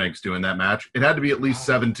Sasha Banks do in that match? It had to be at least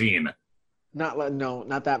 17. Not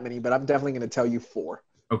that many, but I'm definitely going to tell you 4.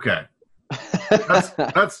 Okay.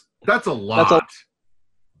 That's a lot.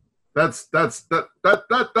 That's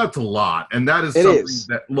a lot, and that is It something is.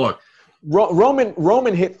 that look.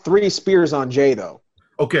 Roman hit 3 spears on Jay though.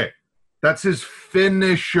 Okay, that's his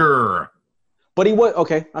finisher. But he was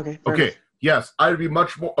okay. Fair enough. Yes, I'd be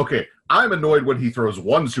much more okay. I'm annoyed when he throws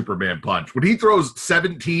one Superman punch. When he throws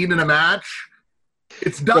 17 in a match,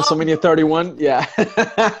 it's dumb. WrestleMania 31, yeah.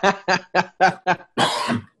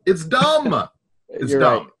 It's dumb. It's You're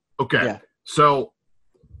dumb. right. Okay, Yeah. so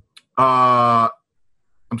I'm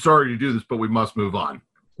sorry to do this, but we must move on.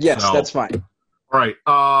 Yes, So, that's fine. All right.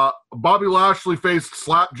 Bobby Lashley faced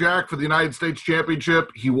Slapjack for the United States Championship.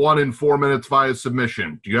 He won in 4 minutes via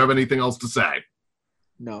submission. Do you have anything else to say?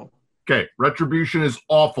 No. Okay. Retribution is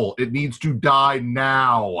awful. It needs to die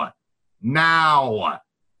now. Now.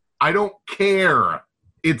 I don't care.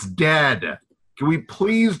 It's dead. Can we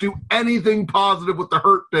please do anything positive with the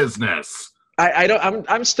Hurt Business?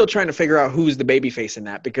 I'm still trying to figure out who's the babyface in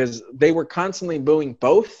that because they were constantly booing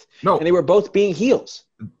both. No. And they were both being heels.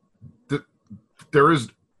 There is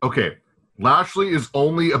okay. Lashley is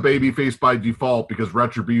only a babyface by default because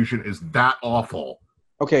Retribution is that awful.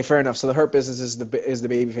 Okay, fair enough. So the Hurt Business is the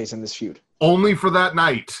babyface in this feud. Only for that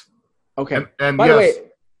night. Okay. And by yes, the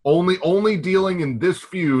way, only dealing in this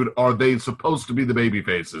feud are they supposed to be the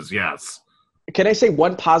babyfaces. Yes. can I say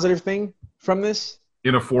one positive thing from this?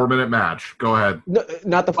 In a 4-minute match. Go ahead. No,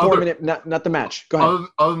 not the 4-minute, not the match. Go ahead.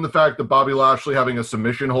 Other than the fact that Bobby Lashley having a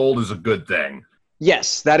submission hold is a good thing.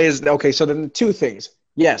 Yes, that is okay. So then 2 things.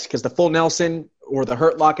 Yes, because the full Nelson or the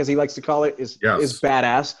Hurt Lock, as he likes to call it, is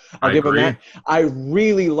badass. I'll give him that. I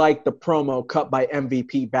really like the promo cut by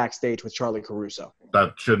MVP backstage with Charlie Caruso.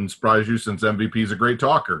 That shouldn't surprise you since MVP is a great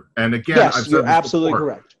talker. And again, yes, I've said you're this absolutely before.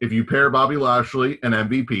 correct. If you pair Bobby Lashley and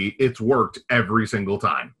MVP, it's worked every single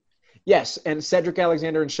time. Yes, and Cedric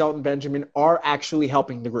Alexander and Shelton Benjamin are actually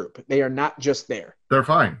helping the group. They are not just there. They're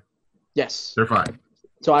fine. Yes. They're fine.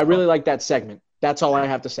 So I really like that segment. That's all I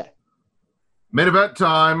have to say. Main event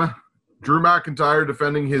time. Drew McIntyre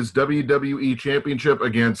defending his WWE Championship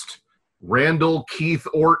against Randall Keith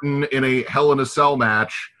Orton in a Hell in a Cell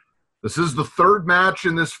match. This is the 3rd match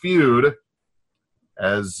in this feud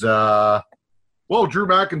as, Drew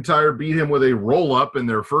McIntyre beat him with a roll-up in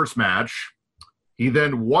their first match. He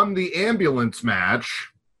then won the ambulance match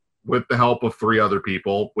with the help of 3 other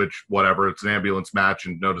people, which, whatever, it's an ambulance match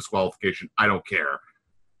and no disqualification. I don't care.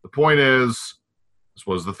 The point is, this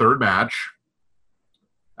was the 3rd match,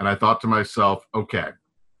 and I thought to myself, okay.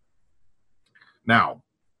 Now,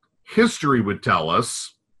 history would tell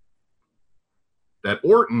us that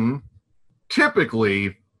Orton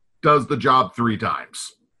typically does the job 3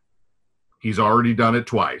 times. He's already done it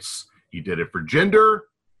twice. He did it for Jinder.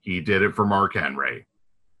 He did it for Mark Henry.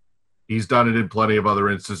 He's done it in plenty of other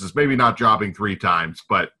instances, maybe not jobbing 3 times,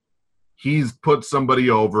 but he's put somebody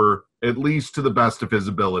over, at least to the best of his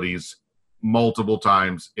abilities, multiple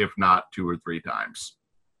times, if not 2 or 3 times.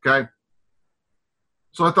 Okay?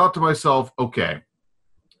 So I thought to myself, okay,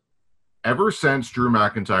 ever since Drew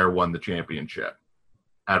McIntyre won the championship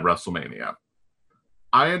at WrestleMania,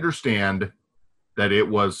 I understand that it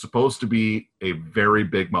was supposed to be a very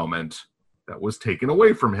big moment that was taken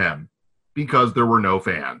away from him because there were no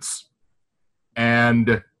fans.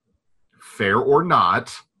 And fair or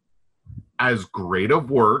not, as great of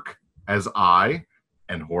work as I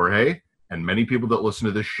and Jorge and many people that listen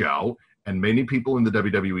to this show and many people in the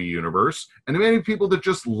WWE universe and many people that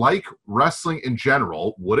just like wrestling in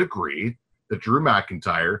general would agree that Drew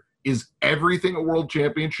McIntyre is everything a world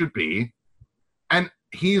champion should be. And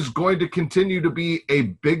he's going to continue to be a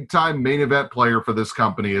big-time main event player for this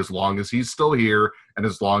company as long as he's still here and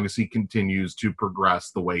as long as he continues to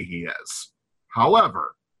progress the way he is.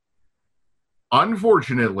 However,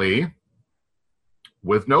 unfortunately,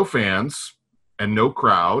 with no fans and no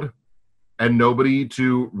crowd and nobody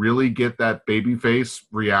to really get that babyface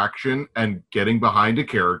reaction and getting behind a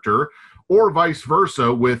character, or vice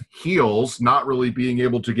versa with heels not really being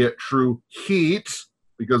able to get true heat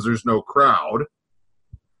because there's no crowd,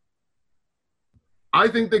 I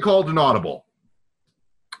think they called an audible.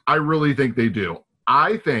 I really think they do.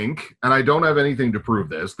 I think, and I don't have anything to prove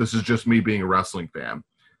this, this is just me being a wrestling fan,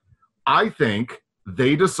 I think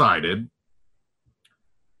they decided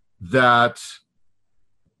that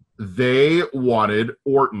they wanted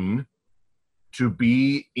Orton to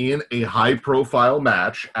be in a high-profile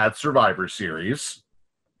match at Survivor Series,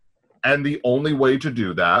 and the only way to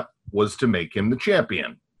do that was to make him the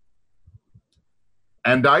champion.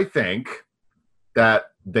 And I think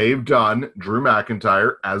that they've done Drew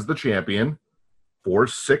McIntyre as the champion for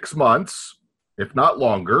 6 months, if not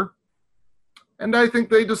longer. And I think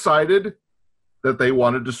they decided that they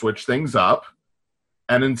wanted to switch things up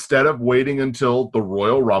And instead of waiting until the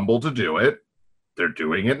Royal Rumble to do it, they're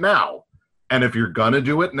doing it now. And if you're going to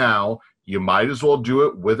do it now, you might as well do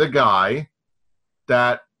it with a guy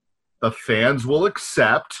that the fans will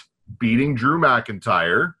accept beating Drew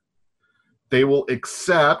McIntyre. They will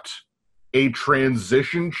accept a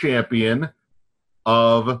transition champion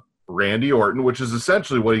of Randy Orton, which is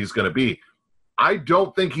essentially what he's going to be. I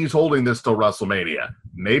don't think he's holding this till WrestleMania.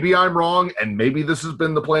 Maybe I'm wrong, and maybe this has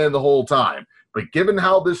been the plan the whole time. But given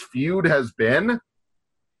how this feud has been,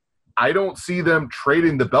 I don't see them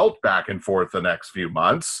trading the belt back and forth the next few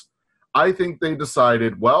months. I think they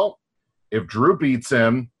decided, well, if Drew beats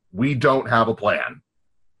him, we don't have a plan.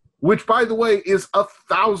 Which, by the way, is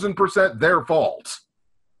 1,000% their fault.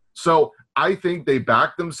 So I think they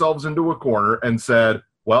backed themselves into a corner and said,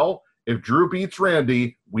 well, if Drew beats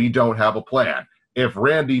Randy, we don't have a plan. If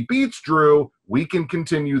Randy beats Drew, we can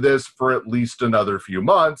continue this for at least another few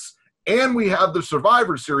months. And we have the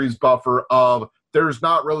Survivor Series buffer of there's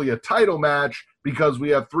not really a title match because we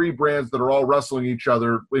have 3 brands that are all wrestling each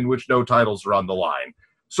other in which no titles are on the line.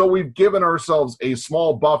 So we've given ourselves a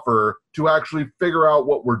small buffer to actually figure out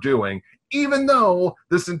what we're doing, even though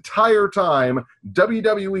this entire time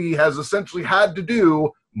WWE has essentially had to do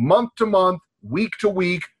month to month, week to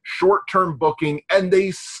week, short-term booking, and they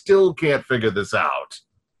still can't figure this out.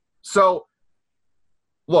 So,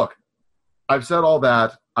 look, I've said all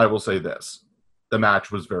that. I will say this. The match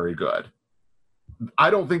was very good. I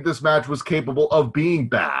don't think this match was capable of being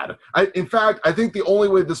bad. In fact, I think the only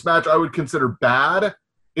way this match I would consider bad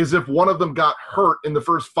is if one of them got hurt in the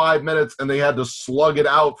first 5 minutes and they had to slug it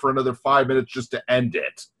out for another 5 minutes just to end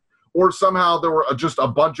it. Or somehow there were just a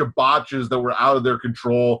bunch of botches that were out of their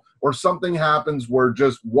control, or something happens where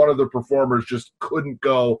just one of the performers just couldn't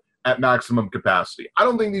go at maximum capacity. I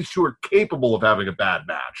don't think these two are capable of having a bad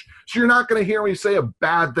match. So you're not going to hear me say a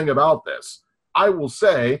bad thing about this. I will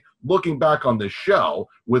say, looking back on this show,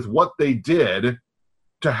 with what they did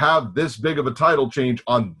to have this big of a title change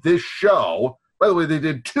on this show, by the way, they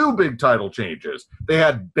did 2 big title changes. They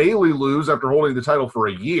had Bayley lose after holding the title for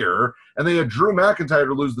a year, and they had Drew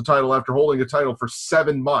McIntyre lose the title after holding a title for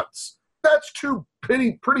 7 months. That's 2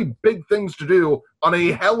 pretty big things to do on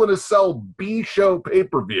a Hell in a Cell B-show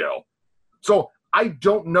pay-per-view. So I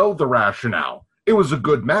don't know the rationale. It was a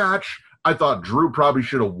good match. I thought Drew probably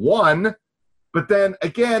should have won. But then,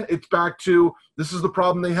 again, it's back to this is the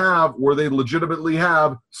problem they have where they legitimately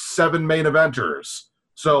have 7 main eventers.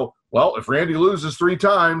 So, well, if Randy loses 3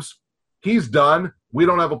 times, he's done. We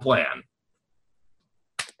don't have a plan.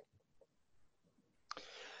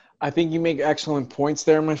 I think you make excellent points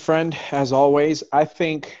there, my friend. As always, I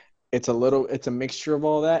think it's a mixture of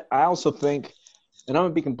all that. I also think, and I'm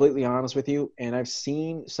going to be completely honest with you, and I've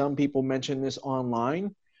seen some people mention this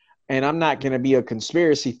online, and I'm not going to be a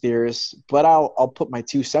conspiracy theorist, but I'll put my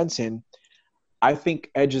 2 cents in. I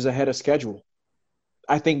think Edge is ahead of schedule.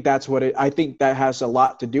 I think I think that has a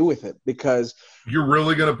lot to do with it because you're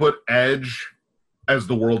really going to put Edge as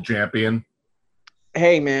the world champion?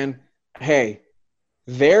 Hey, man. Hey,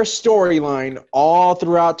 their storyline all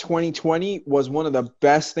throughout 2020 was one of the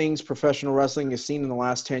best things professional wrestling has seen in the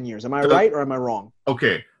last 10 years. Am I right or am I wrong?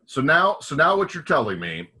 Okay. So now what you're telling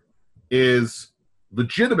me is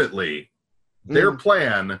legitimately their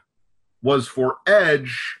plan was for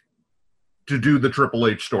Edge to do the Triple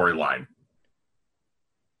H storyline.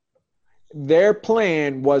 Their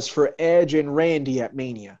plan was for Edge and Randy at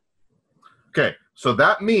Mania. Okay, so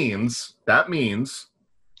that means that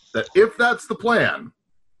if that's the plan,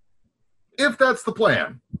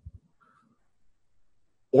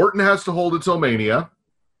 Orton has to hold it till Mania,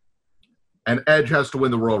 and Edge has to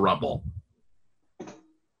win the Royal Rumble.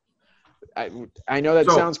 I know that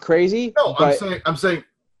sounds crazy. No, but I'm saying,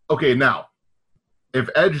 okay, now, if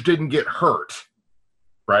Edge didn't get hurt,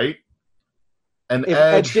 right? And if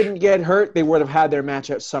Edge didn't get hurt, they would have had their match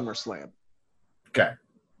at SummerSlam. Okay.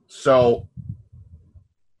 So,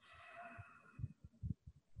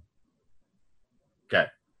 okay.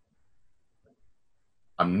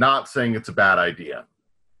 I'm not saying it's a bad idea.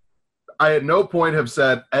 I at no point have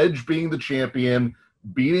said Edge being the champion,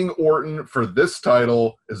 beating Orton for this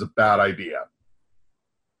title is a bad idea.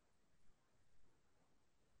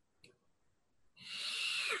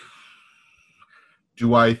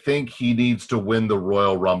 Do I think he needs to win the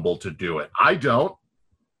Royal Rumble to do it? I don't.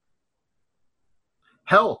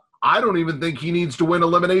 Hell, I don't even think he needs to win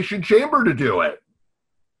Elimination Chamber to do it.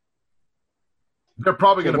 They're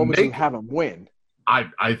probably going to make you have him win.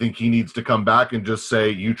 I think he needs to come back and just say,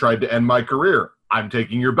 you tried to end my career. I'm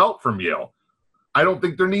taking your belt from you. I don't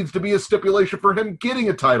think there needs to be a stipulation for him getting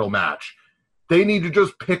a title match. They need to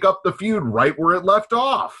just pick up the feud right where it left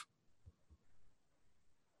off.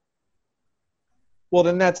 Well,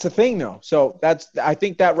 then that's the thing, though. So I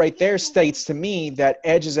think that right there states to me that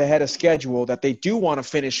Edge is ahead of schedule, that they do want to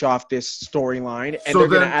finish off this storyline, and they're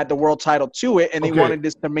going to add the world title to it, and they wanted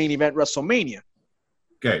this to main event WrestleMania.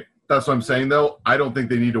 Okay, that's what I'm saying, though. I don't think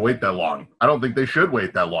they need to wait that long. I don't think they should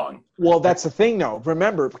wait that long. Well, that's the thing, though.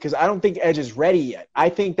 Remember, because I don't think Edge is ready yet. I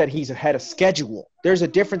think that he's ahead of schedule. There's a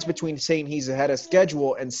difference between saying he's ahead of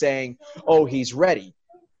schedule and saying, oh, he's ready.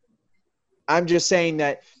 I'm just saying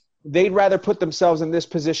that they'd rather put themselves in this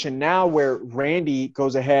position now where Randy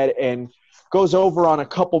goes ahead and goes over on a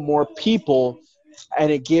couple more people,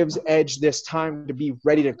 and it gives Edge this time to be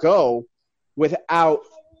ready to go without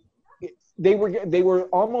 – they were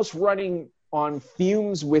almost running on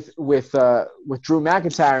fumes with Drew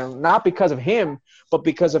McIntyre, not because of him, but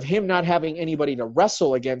because of him not having anybody to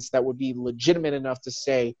wrestle against that would be legitimate enough to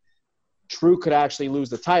say Drew could actually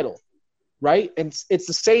lose the title, right? And it's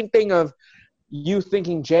the same thing of – you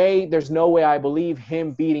thinking, Jay, there's no way I believe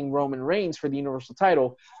him beating Roman Reigns for the Universal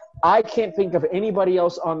title. I can't think of anybody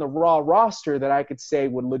else on the Raw roster that I could say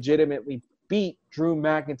would legitimately beat Drew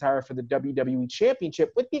McIntyre for the WWE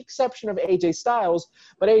Championship, with the exception of AJ Styles.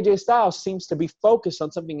 But AJ Styles seems to be focused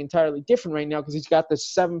on something entirely different right now because he's got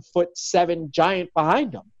this 7'7" giant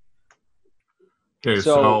behind him. Okay,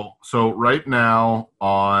 so right now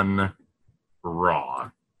on Raw,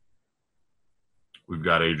 we've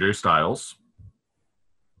got AJ Styles.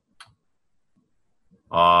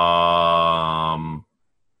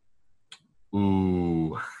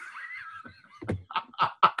 Ooh.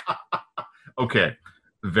 Okay.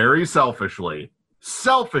 Very selfishly,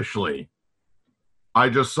 I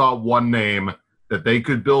just saw one name that they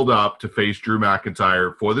could build up to face Drew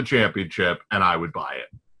McIntyre for the championship, and I would buy it.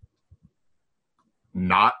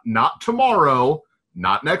 Not tomorrow,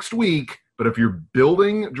 not next week, but if you're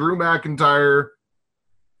building Drew McIntyre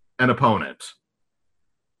an opponent,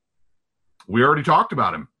 we already talked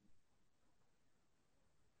about him.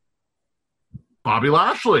 Bobby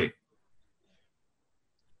Lashley.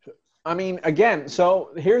 I mean, again, so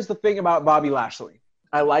here's the thing about Bobby Lashley.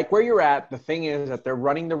 I like where you're at. The thing is that they're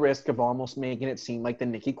running the risk of almost making it seem like the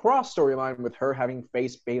Nikki Cross storyline with her having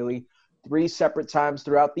faced Bayley 3 separate times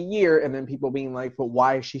throughout the year, and then people being like, but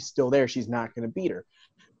why is she still there? She's not going to beat her.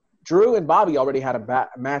 Drew and Bobby already had a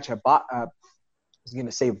match at I was going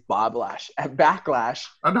to say at Backlash.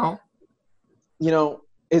 I know. You know,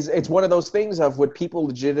 it's one of those things of would people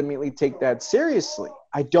legitimately take that seriously?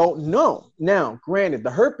 I don't know. Now, granted, the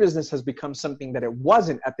Hurt Business has become something that it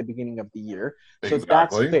wasn't at the beginning of the year, so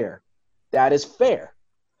that's fair. That is fair.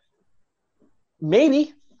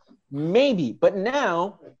 Maybe, but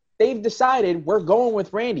now they've decided we're going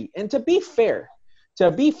with Randy. And to be fair,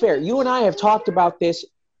 you and I have talked about this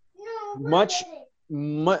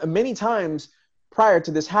many times prior to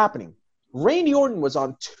this happening. Randy Orton was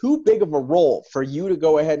on too big of a roll for you to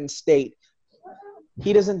go ahead and state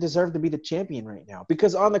he doesn't deserve to be the champion right now.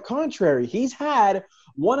 Because on the contrary, he's had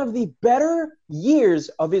one of the better years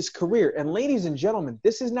of his career. And ladies and gentlemen,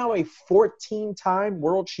 this is now a 14-time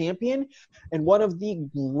world champion and one of the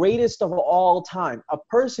greatest of all time. A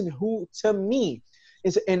person who, to me,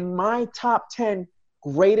 is in my top 10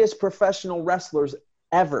 greatest professional wrestlers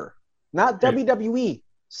ever. Not WWE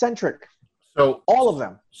centric. So all of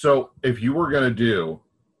them. So if you were going to do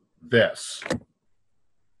this,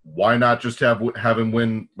 why not just have him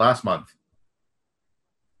win last month?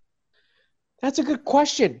 That's a good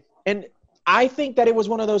question. And I think that it was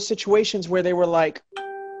one of those situations where they were like,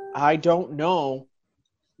 I don't know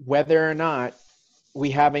whether or not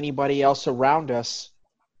we have anybody else around us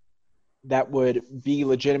that would be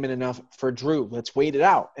legitimate enough for Drew. Let's wait it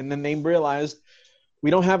out. And then they realized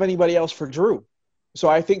we don't have anybody else for Drew. So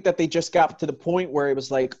I think that they just got to the point where it was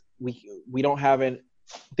like we don't have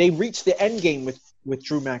they reached the end game with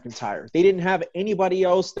Drew McIntyre. They didn't have anybody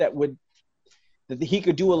else that he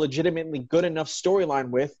could do a legitimately good enough storyline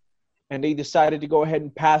with, and they decided to go ahead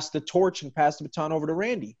and pass the torch and pass the baton over to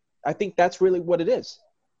Randy. I think that's really what it is.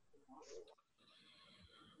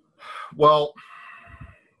 Well,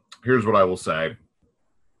 here's what I will say.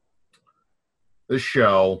 This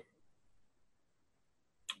show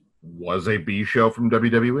was a B show from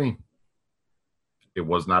WWE. It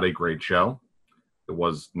was not a great show. It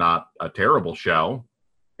was not a terrible show.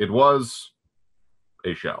 It was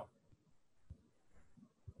a show.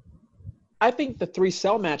 I think the 3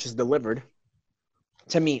 cell matches delivered.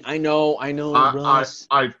 To me, I know. Russ.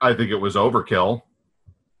 I think it was overkill.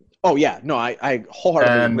 Oh yeah, no, I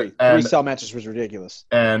wholeheartedly agree. 3 cell matches was ridiculous.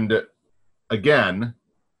 And again,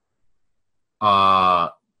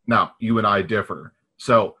 now you and I differ.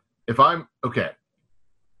 So if I'm okay,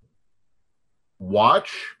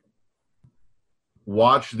 watch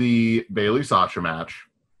watch the Bailey Sasha match,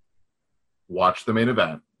 watch the main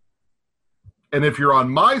event. And if you're on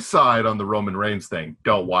my side on the Roman Reigns thing,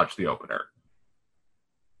 don't watch the opener.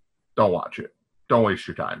 Don't watch it. Don't waste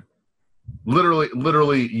your time.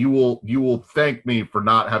 Literally, you will thank me for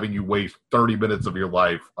not having you waste 30 minutes of your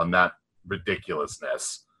life on that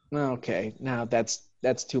ridiculousness. Okay, now that's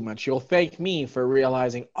too much. You'll thank me for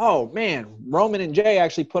realizing, oh man, Roman and Jay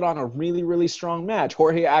actually put on a really, really strong match.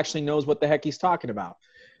 Jorge actually knows what the heck he's talking about.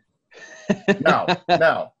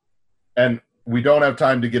 Now, and we don't have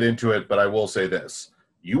time to get into it, but I will say this.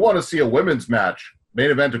 You want to see a women's match,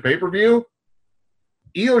 main event to pay-per-view?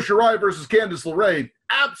 Io Shirai versus Candice LeRae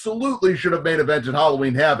absolutely should have main evented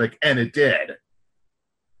Halloween Havoc, and it did.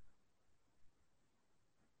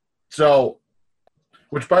 So,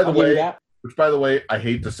 which by the way, I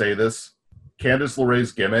hate to say this, Candice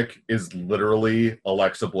LeRae's gimmick is literally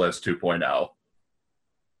Alexa Bliss 2.0.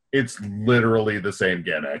 It's literally the same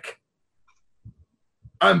gimmick.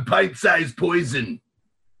 I'm bite-sized poison.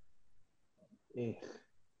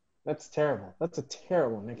 That's terrible. That's a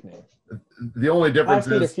terrible nickname. The only difference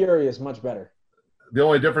 5 Feet of Fury is much better. The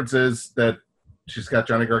only difference is that she's got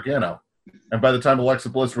Johnny Gargano. And by the time Alexa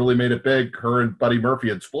Bliss really made it big, her and Buddy Murphy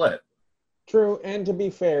had split. True, and to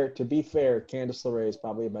be fair, Candice LeRae is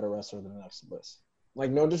probably a better wrestler than Alexa Bliss.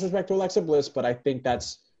 Like, no disrespect to Alexa Bliss, but I think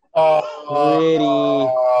that's pretty...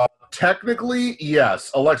 Technically,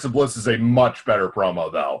 yes. Alexa Bliss is a much better promo,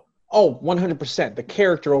 though. Oh, 100%. The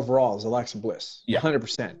character overall is Alexa Bliss. Yeah.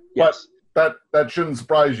 100%. Yes. But that shouldn't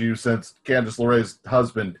surprise you, since Candice LeRae's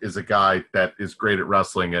husband is a guy that is great at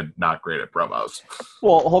wrestling and not great at promos.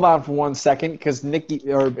 Well, hold on for 1 second, because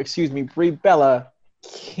Brie Bella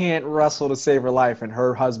can't wrestle to save her life, and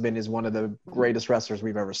her husband is one of the greatest wrestlers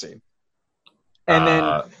we've ever seen.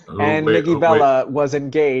 And Nikki Bella was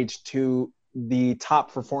engaged to the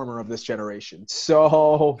top performer of this generation.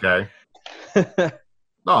 So okay.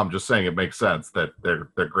 No, I'm just saying it makes sense that they're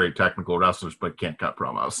great technical wrestlers but can't cut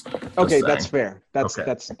promos. Okay, that's fair. That's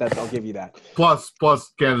I'll give you that. Plus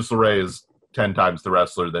Candice LeRae is 10 times the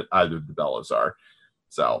wrestler that either of the Bellas are.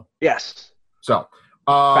 So yes. So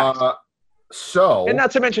and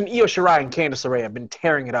not to mention Io Shirai and Candice LeRae have been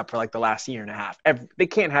tearing it up for like the last year and a half. They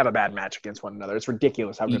can't have a bad match against one another. It's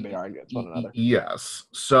ridiculous how good they are against one another. Yes.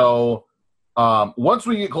 So once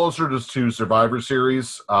we get closer to Survivor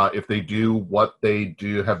Series, if they do what they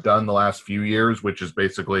have done the last few years, which is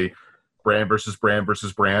basically brand versus brand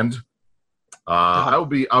versus brand, I'll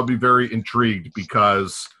be very intrigued,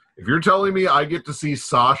 because if you're telling me I get to see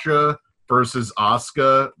Sasha versus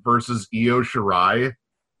Asuka versus Io Shirai,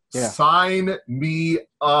 sign me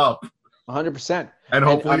up. 100%. And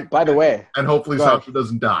hopefully, by the way, Sasha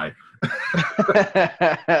doesn't die.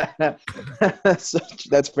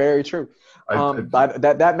 That's very true.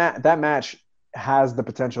 That match has the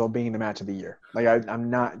potential of being the match of the year. Like, I'm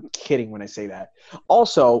not kidding when I say that.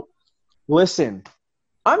 Also, listen,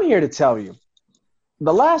 I'm here to tell you,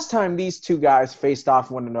 the last time these two guys faced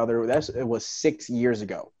off one another, it was 6 years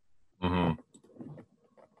ago. Mm-hmm.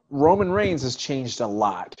 Roman Reigns has changed a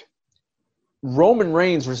lot. Roman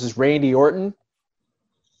Reigns versus Randy Orton.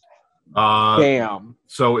 Damn.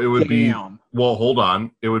 So it would be. Well, hold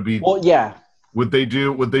on. It would be. Well, yeah. Would they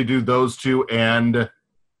do those two and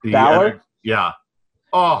the Balor? Yeah.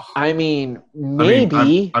 Oh. I mean,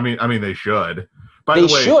 maybe. I mean, they should. They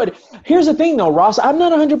should. Here's the thing, though, Ross. I'm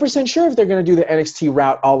not 100% sure if they're going to do the NXT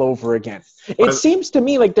route all over again. It seems to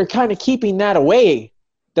me like they're kind of keeping that away,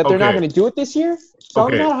 that they're not going to do it this year. So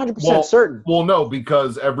I'm not 100% certain. Well, no,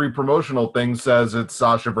 because every promotional thing says it's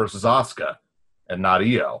Sasha versus Asuka and not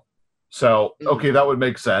Io. So, okay, that would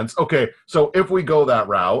make sense. Okay, so if we go that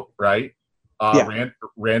route, right?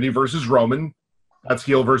 Randy versus Roman, that's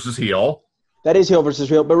heel versus heel. That is heel versus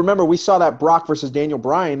heel. But remember, we saw that Brock versus Daniel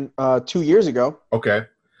Bryan 2 years ago. Okay.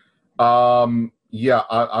 I'm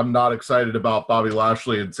not excited about Bobby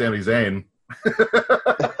Lashley and Sami Zayn.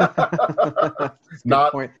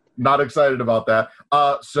 Not excited about that.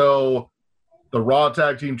 So the Raw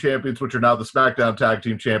Tag Team Champions, which are now the SmackDown Tag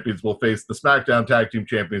Team Champions, will face the SmackDown Tag Team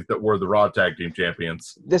Champions that were the Raw Tag Team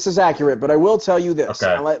Champions. This is accurate, but I will tell you this.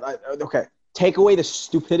 Okay. Okay. Take away the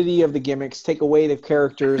stupidity of the gimmicks. Take away the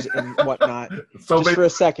characters and whatnot. For a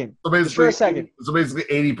second. So basically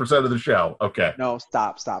 80% of the show. Okay. No,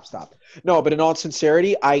 stop. No, but in all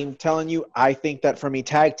sincerity, I'm telling you, I think that from a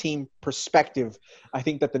tag team perspective, I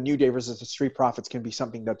think that the New Day versus the Street Profits can be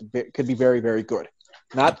something that could be very, very good.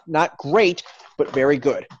 Not great, but very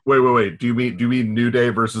good. Wait. Do you mean New Day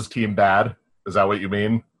versus Team Bad? Is that what you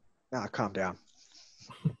mean? Nah, calm down.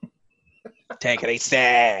 Take it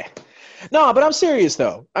easy. No, but I'm serious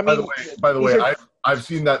though. I mean, by the way, I've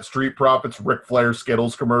seen that Street Profits Ric Flair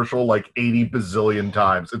Skittles commercial like 80 bazillion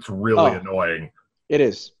times. It's really annoying. It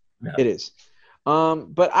is. Yeah. It is.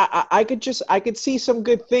 But I could see some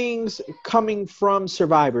good things coming from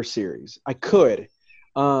Survivor Series. I could.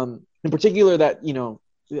 In particular, that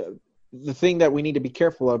the thing that we need to be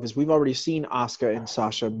careful of is we've already seen Asuka and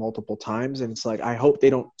Sasha multiple times, and it's like I hope they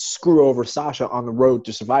don't screw over Sasha on the road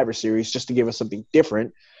to Survivor Series just to give us something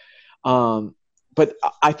different. But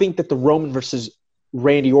I think that the Roman versus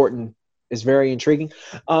Randy Orton is very intriguing.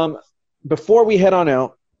 Before we head on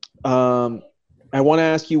out, I want to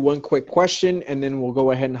ask you one quick question, and then we'll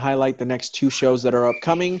go ahead and highlight the next two shows that are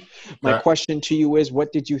upcoming. My question to you is,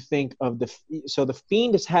 what did you think of the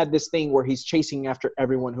Fiend has had this thing where he's chasing after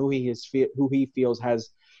everyone who he feels has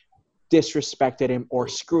disrespected him or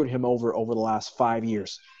screwed him over the last 5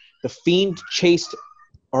 years. The Fiend chased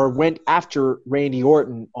or went after Randy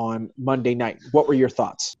Orton on Monday night. What were your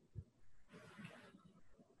thoughts?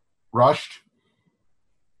 Rushed.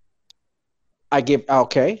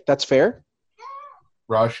 Okay, that's fair.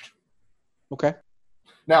 Rushed. Okay.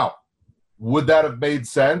 Now, would that have made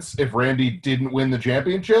sense if Randy didn't win the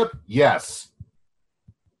championship? Yes.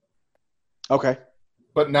 Okay.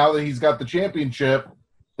 But now that he's got the championship,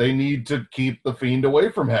 they need to keep the Fiend away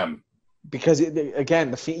from him. Because,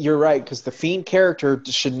 you're right, because the Fiend character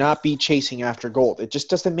should not be chasing after gold. It just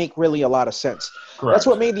doesn't make really a lot of sense. Correct. That's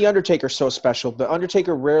what made The Undertaker so special. The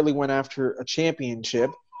Undertaker rarely went after a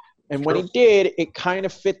championship. And when he did, it kind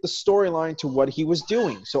of fit the storyline to what he was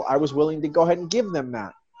doing. So I was willing to go ahead and give them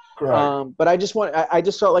that. Correct. But I just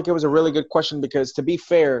felt like it was a really good question because, to be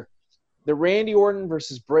fair, the Randy Orton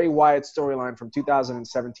versus Bray Wyatt storyline from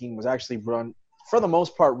 2017 was actually run, for the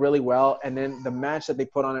most part, really well. And then the match that they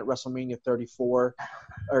put on at WrestleMania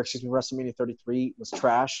 33 was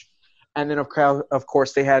trash. And then, of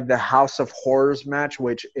course, they had the House of Horrors match,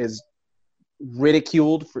 which is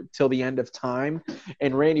ridiculed till the end of time,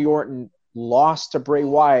 and Randy Orton lost to Bray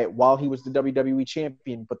Wyatt while he was the WWE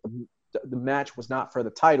champion, but the match was not for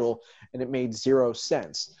the title, and it made zero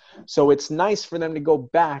sense. So it's nice for them to go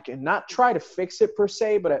back and not try to fix it per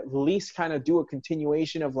se, but at least kind of do a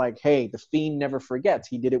continuation of like, hey, the Fiend never forgets.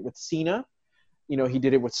 He did it with Cena, he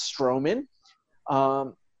did it with Strowman.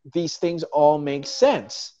 These things all make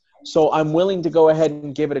sense. So I'm willing to go ahead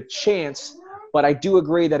and give it a chance. But I do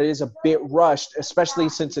agree that it is a bit rushed, especially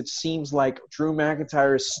since it seems like Drew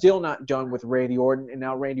McIntyre is still not done with Randy Orton, and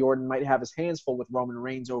now Randy Orton might have his hands full with Roman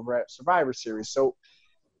Reigns over at Survivor Series. So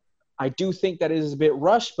I do think that it is a bit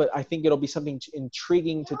rushed, but I think it'll be something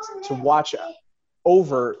intriguing to watch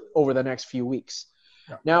over the next few weeks.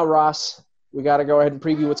 Yeah. Now, Ross, we got to go ahead and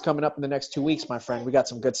preview what's coming up in the next 2 weeks, my friend. We got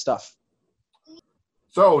some good stuff.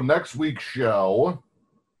 So next week's show...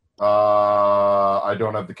 I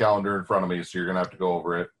don't have the calendar in front of me, so you're going to have to go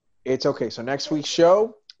over it. It's okay. So next week's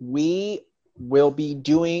show, we will be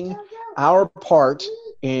doing our part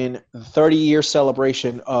in the 30-year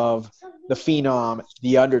celebration of the Phenom,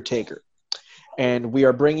 The Undertaker. And we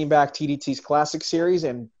are bringing back TDT's Classic Series,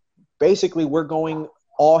 and basically we're going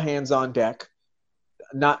all hands on deck.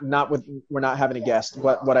 We're not having a guest.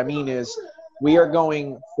 What I mean is we are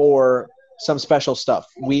going for some special stuff.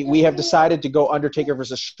 We have decided to go Undertaker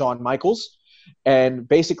versus Shawn Michaels and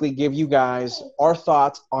basically give you guys our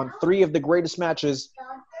thoughts on 3 of the greatest matches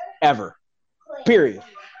ever. Period.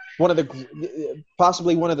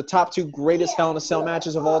 Possibly one of the top 2 greatest Hell in a Cell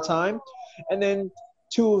matches of all time, and then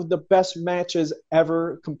 2 of the best matches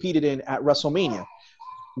ever competed in at WrestleMania.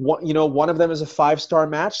 One of them is a 5-star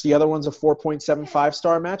match, the other one's a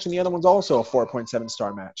 4.75-star match, and the other one's also a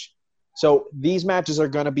 4.7-star match. So these matches are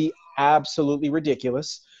going to be absolutely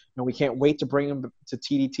ridiculous, and we can't wait to bring them to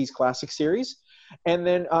TDT's Classic Series. And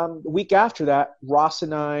then the week after that, Ross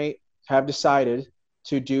and I have decided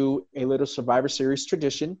to do a little Survivor Series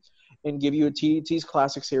tradition and give you a TDT's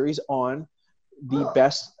Classic Series on the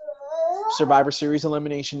best Survivor Series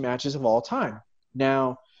elimination matches of all time.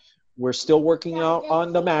 Now, we're still working out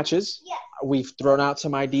on the matches. We've thrown out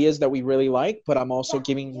some ideas that we really like, but I'm also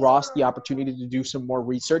giving Ross the opportunity to do some more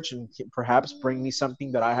research and perhaps bring me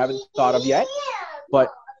something that I haven't thought of yet. But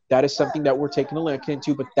that is something that we're taking a look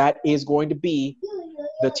into. But that is going to be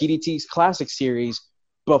the TDT's Classic Series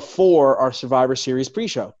before our Survivor Series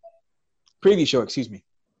preview show, excuse me.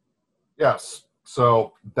 Yes.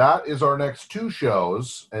 So that is our next 2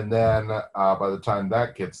 shows. And then by the time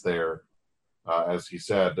that gets there, as he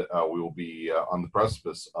said, we will be on the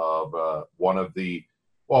precipice of one of the,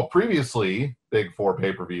 previously Big 4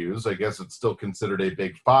 pay-per-views. I guess it's still considered a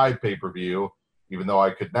Big 5 pay-per-view, even though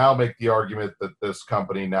I could now make the argument that this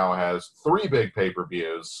company now has 3 big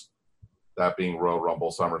pay-per-views, that being Royal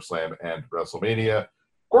Rumble, SummerSlam, and WrestleMania.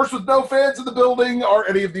 course, with no fans in the building, are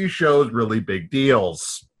any of these shows really big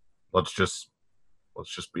deals? Let's just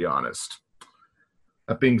be honest.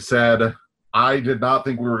 That being said, I did not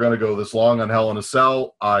think we were going to go this long on Hell in a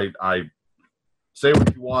Cell. I say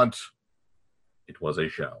what you want. It was a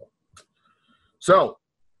show. So,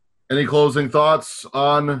 any closing thoughts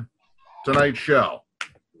on tonight's show?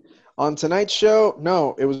 On tonight's show,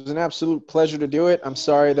 no, it was an absolute pleasure to do it. I'm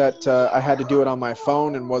sorry that I had to do it on my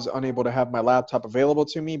phone and was unable to have my laptop available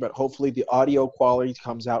to me, but hopefully the audio quality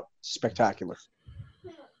comes out spectacular.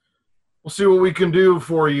 We'll see what we can do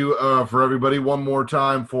for you, for everybody. One more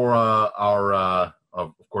time for our,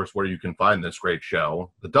 of course, where you can find this great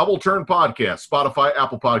show. The Double Turn Podcast, Spotify,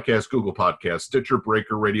 Apple Podcasts, Google Podcasts, Stitcher,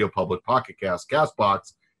 Breaker, Radio Public, Pocket Cast,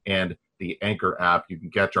 CastBox, and the Anchor app. You can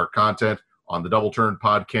catch our content on the Double Turn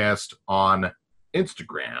Podcast on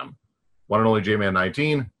Instagram. One and only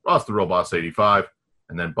J-Man19, Ross the Real Boss 85,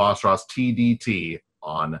 and then Boss Ross TDT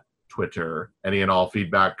on Twitter. Any and all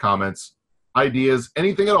feedback, comments, ideas,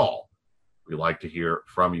 anything at all. We like to hear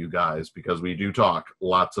from you guys because we do talk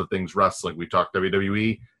lots of things wrestling. We talk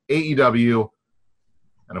WWE, AEW,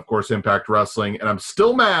 and of course Impact Wrestling. And I'm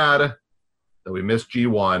still mad that we missed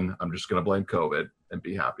G1. I'm just going to blame COVID and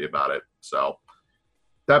be happy about it. So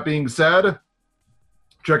that being said,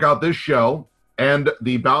 check out this show and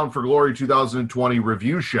the Bound for Glory 2020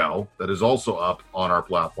 review show that is also up on our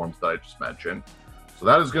platforms that I just mentioned. So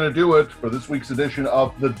that is going to do it for this week's edition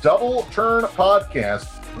of the Double Turn Podcast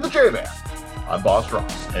from the J-Man. I'm Boss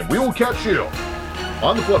Ross, and we will catch you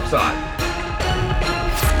on the flip side.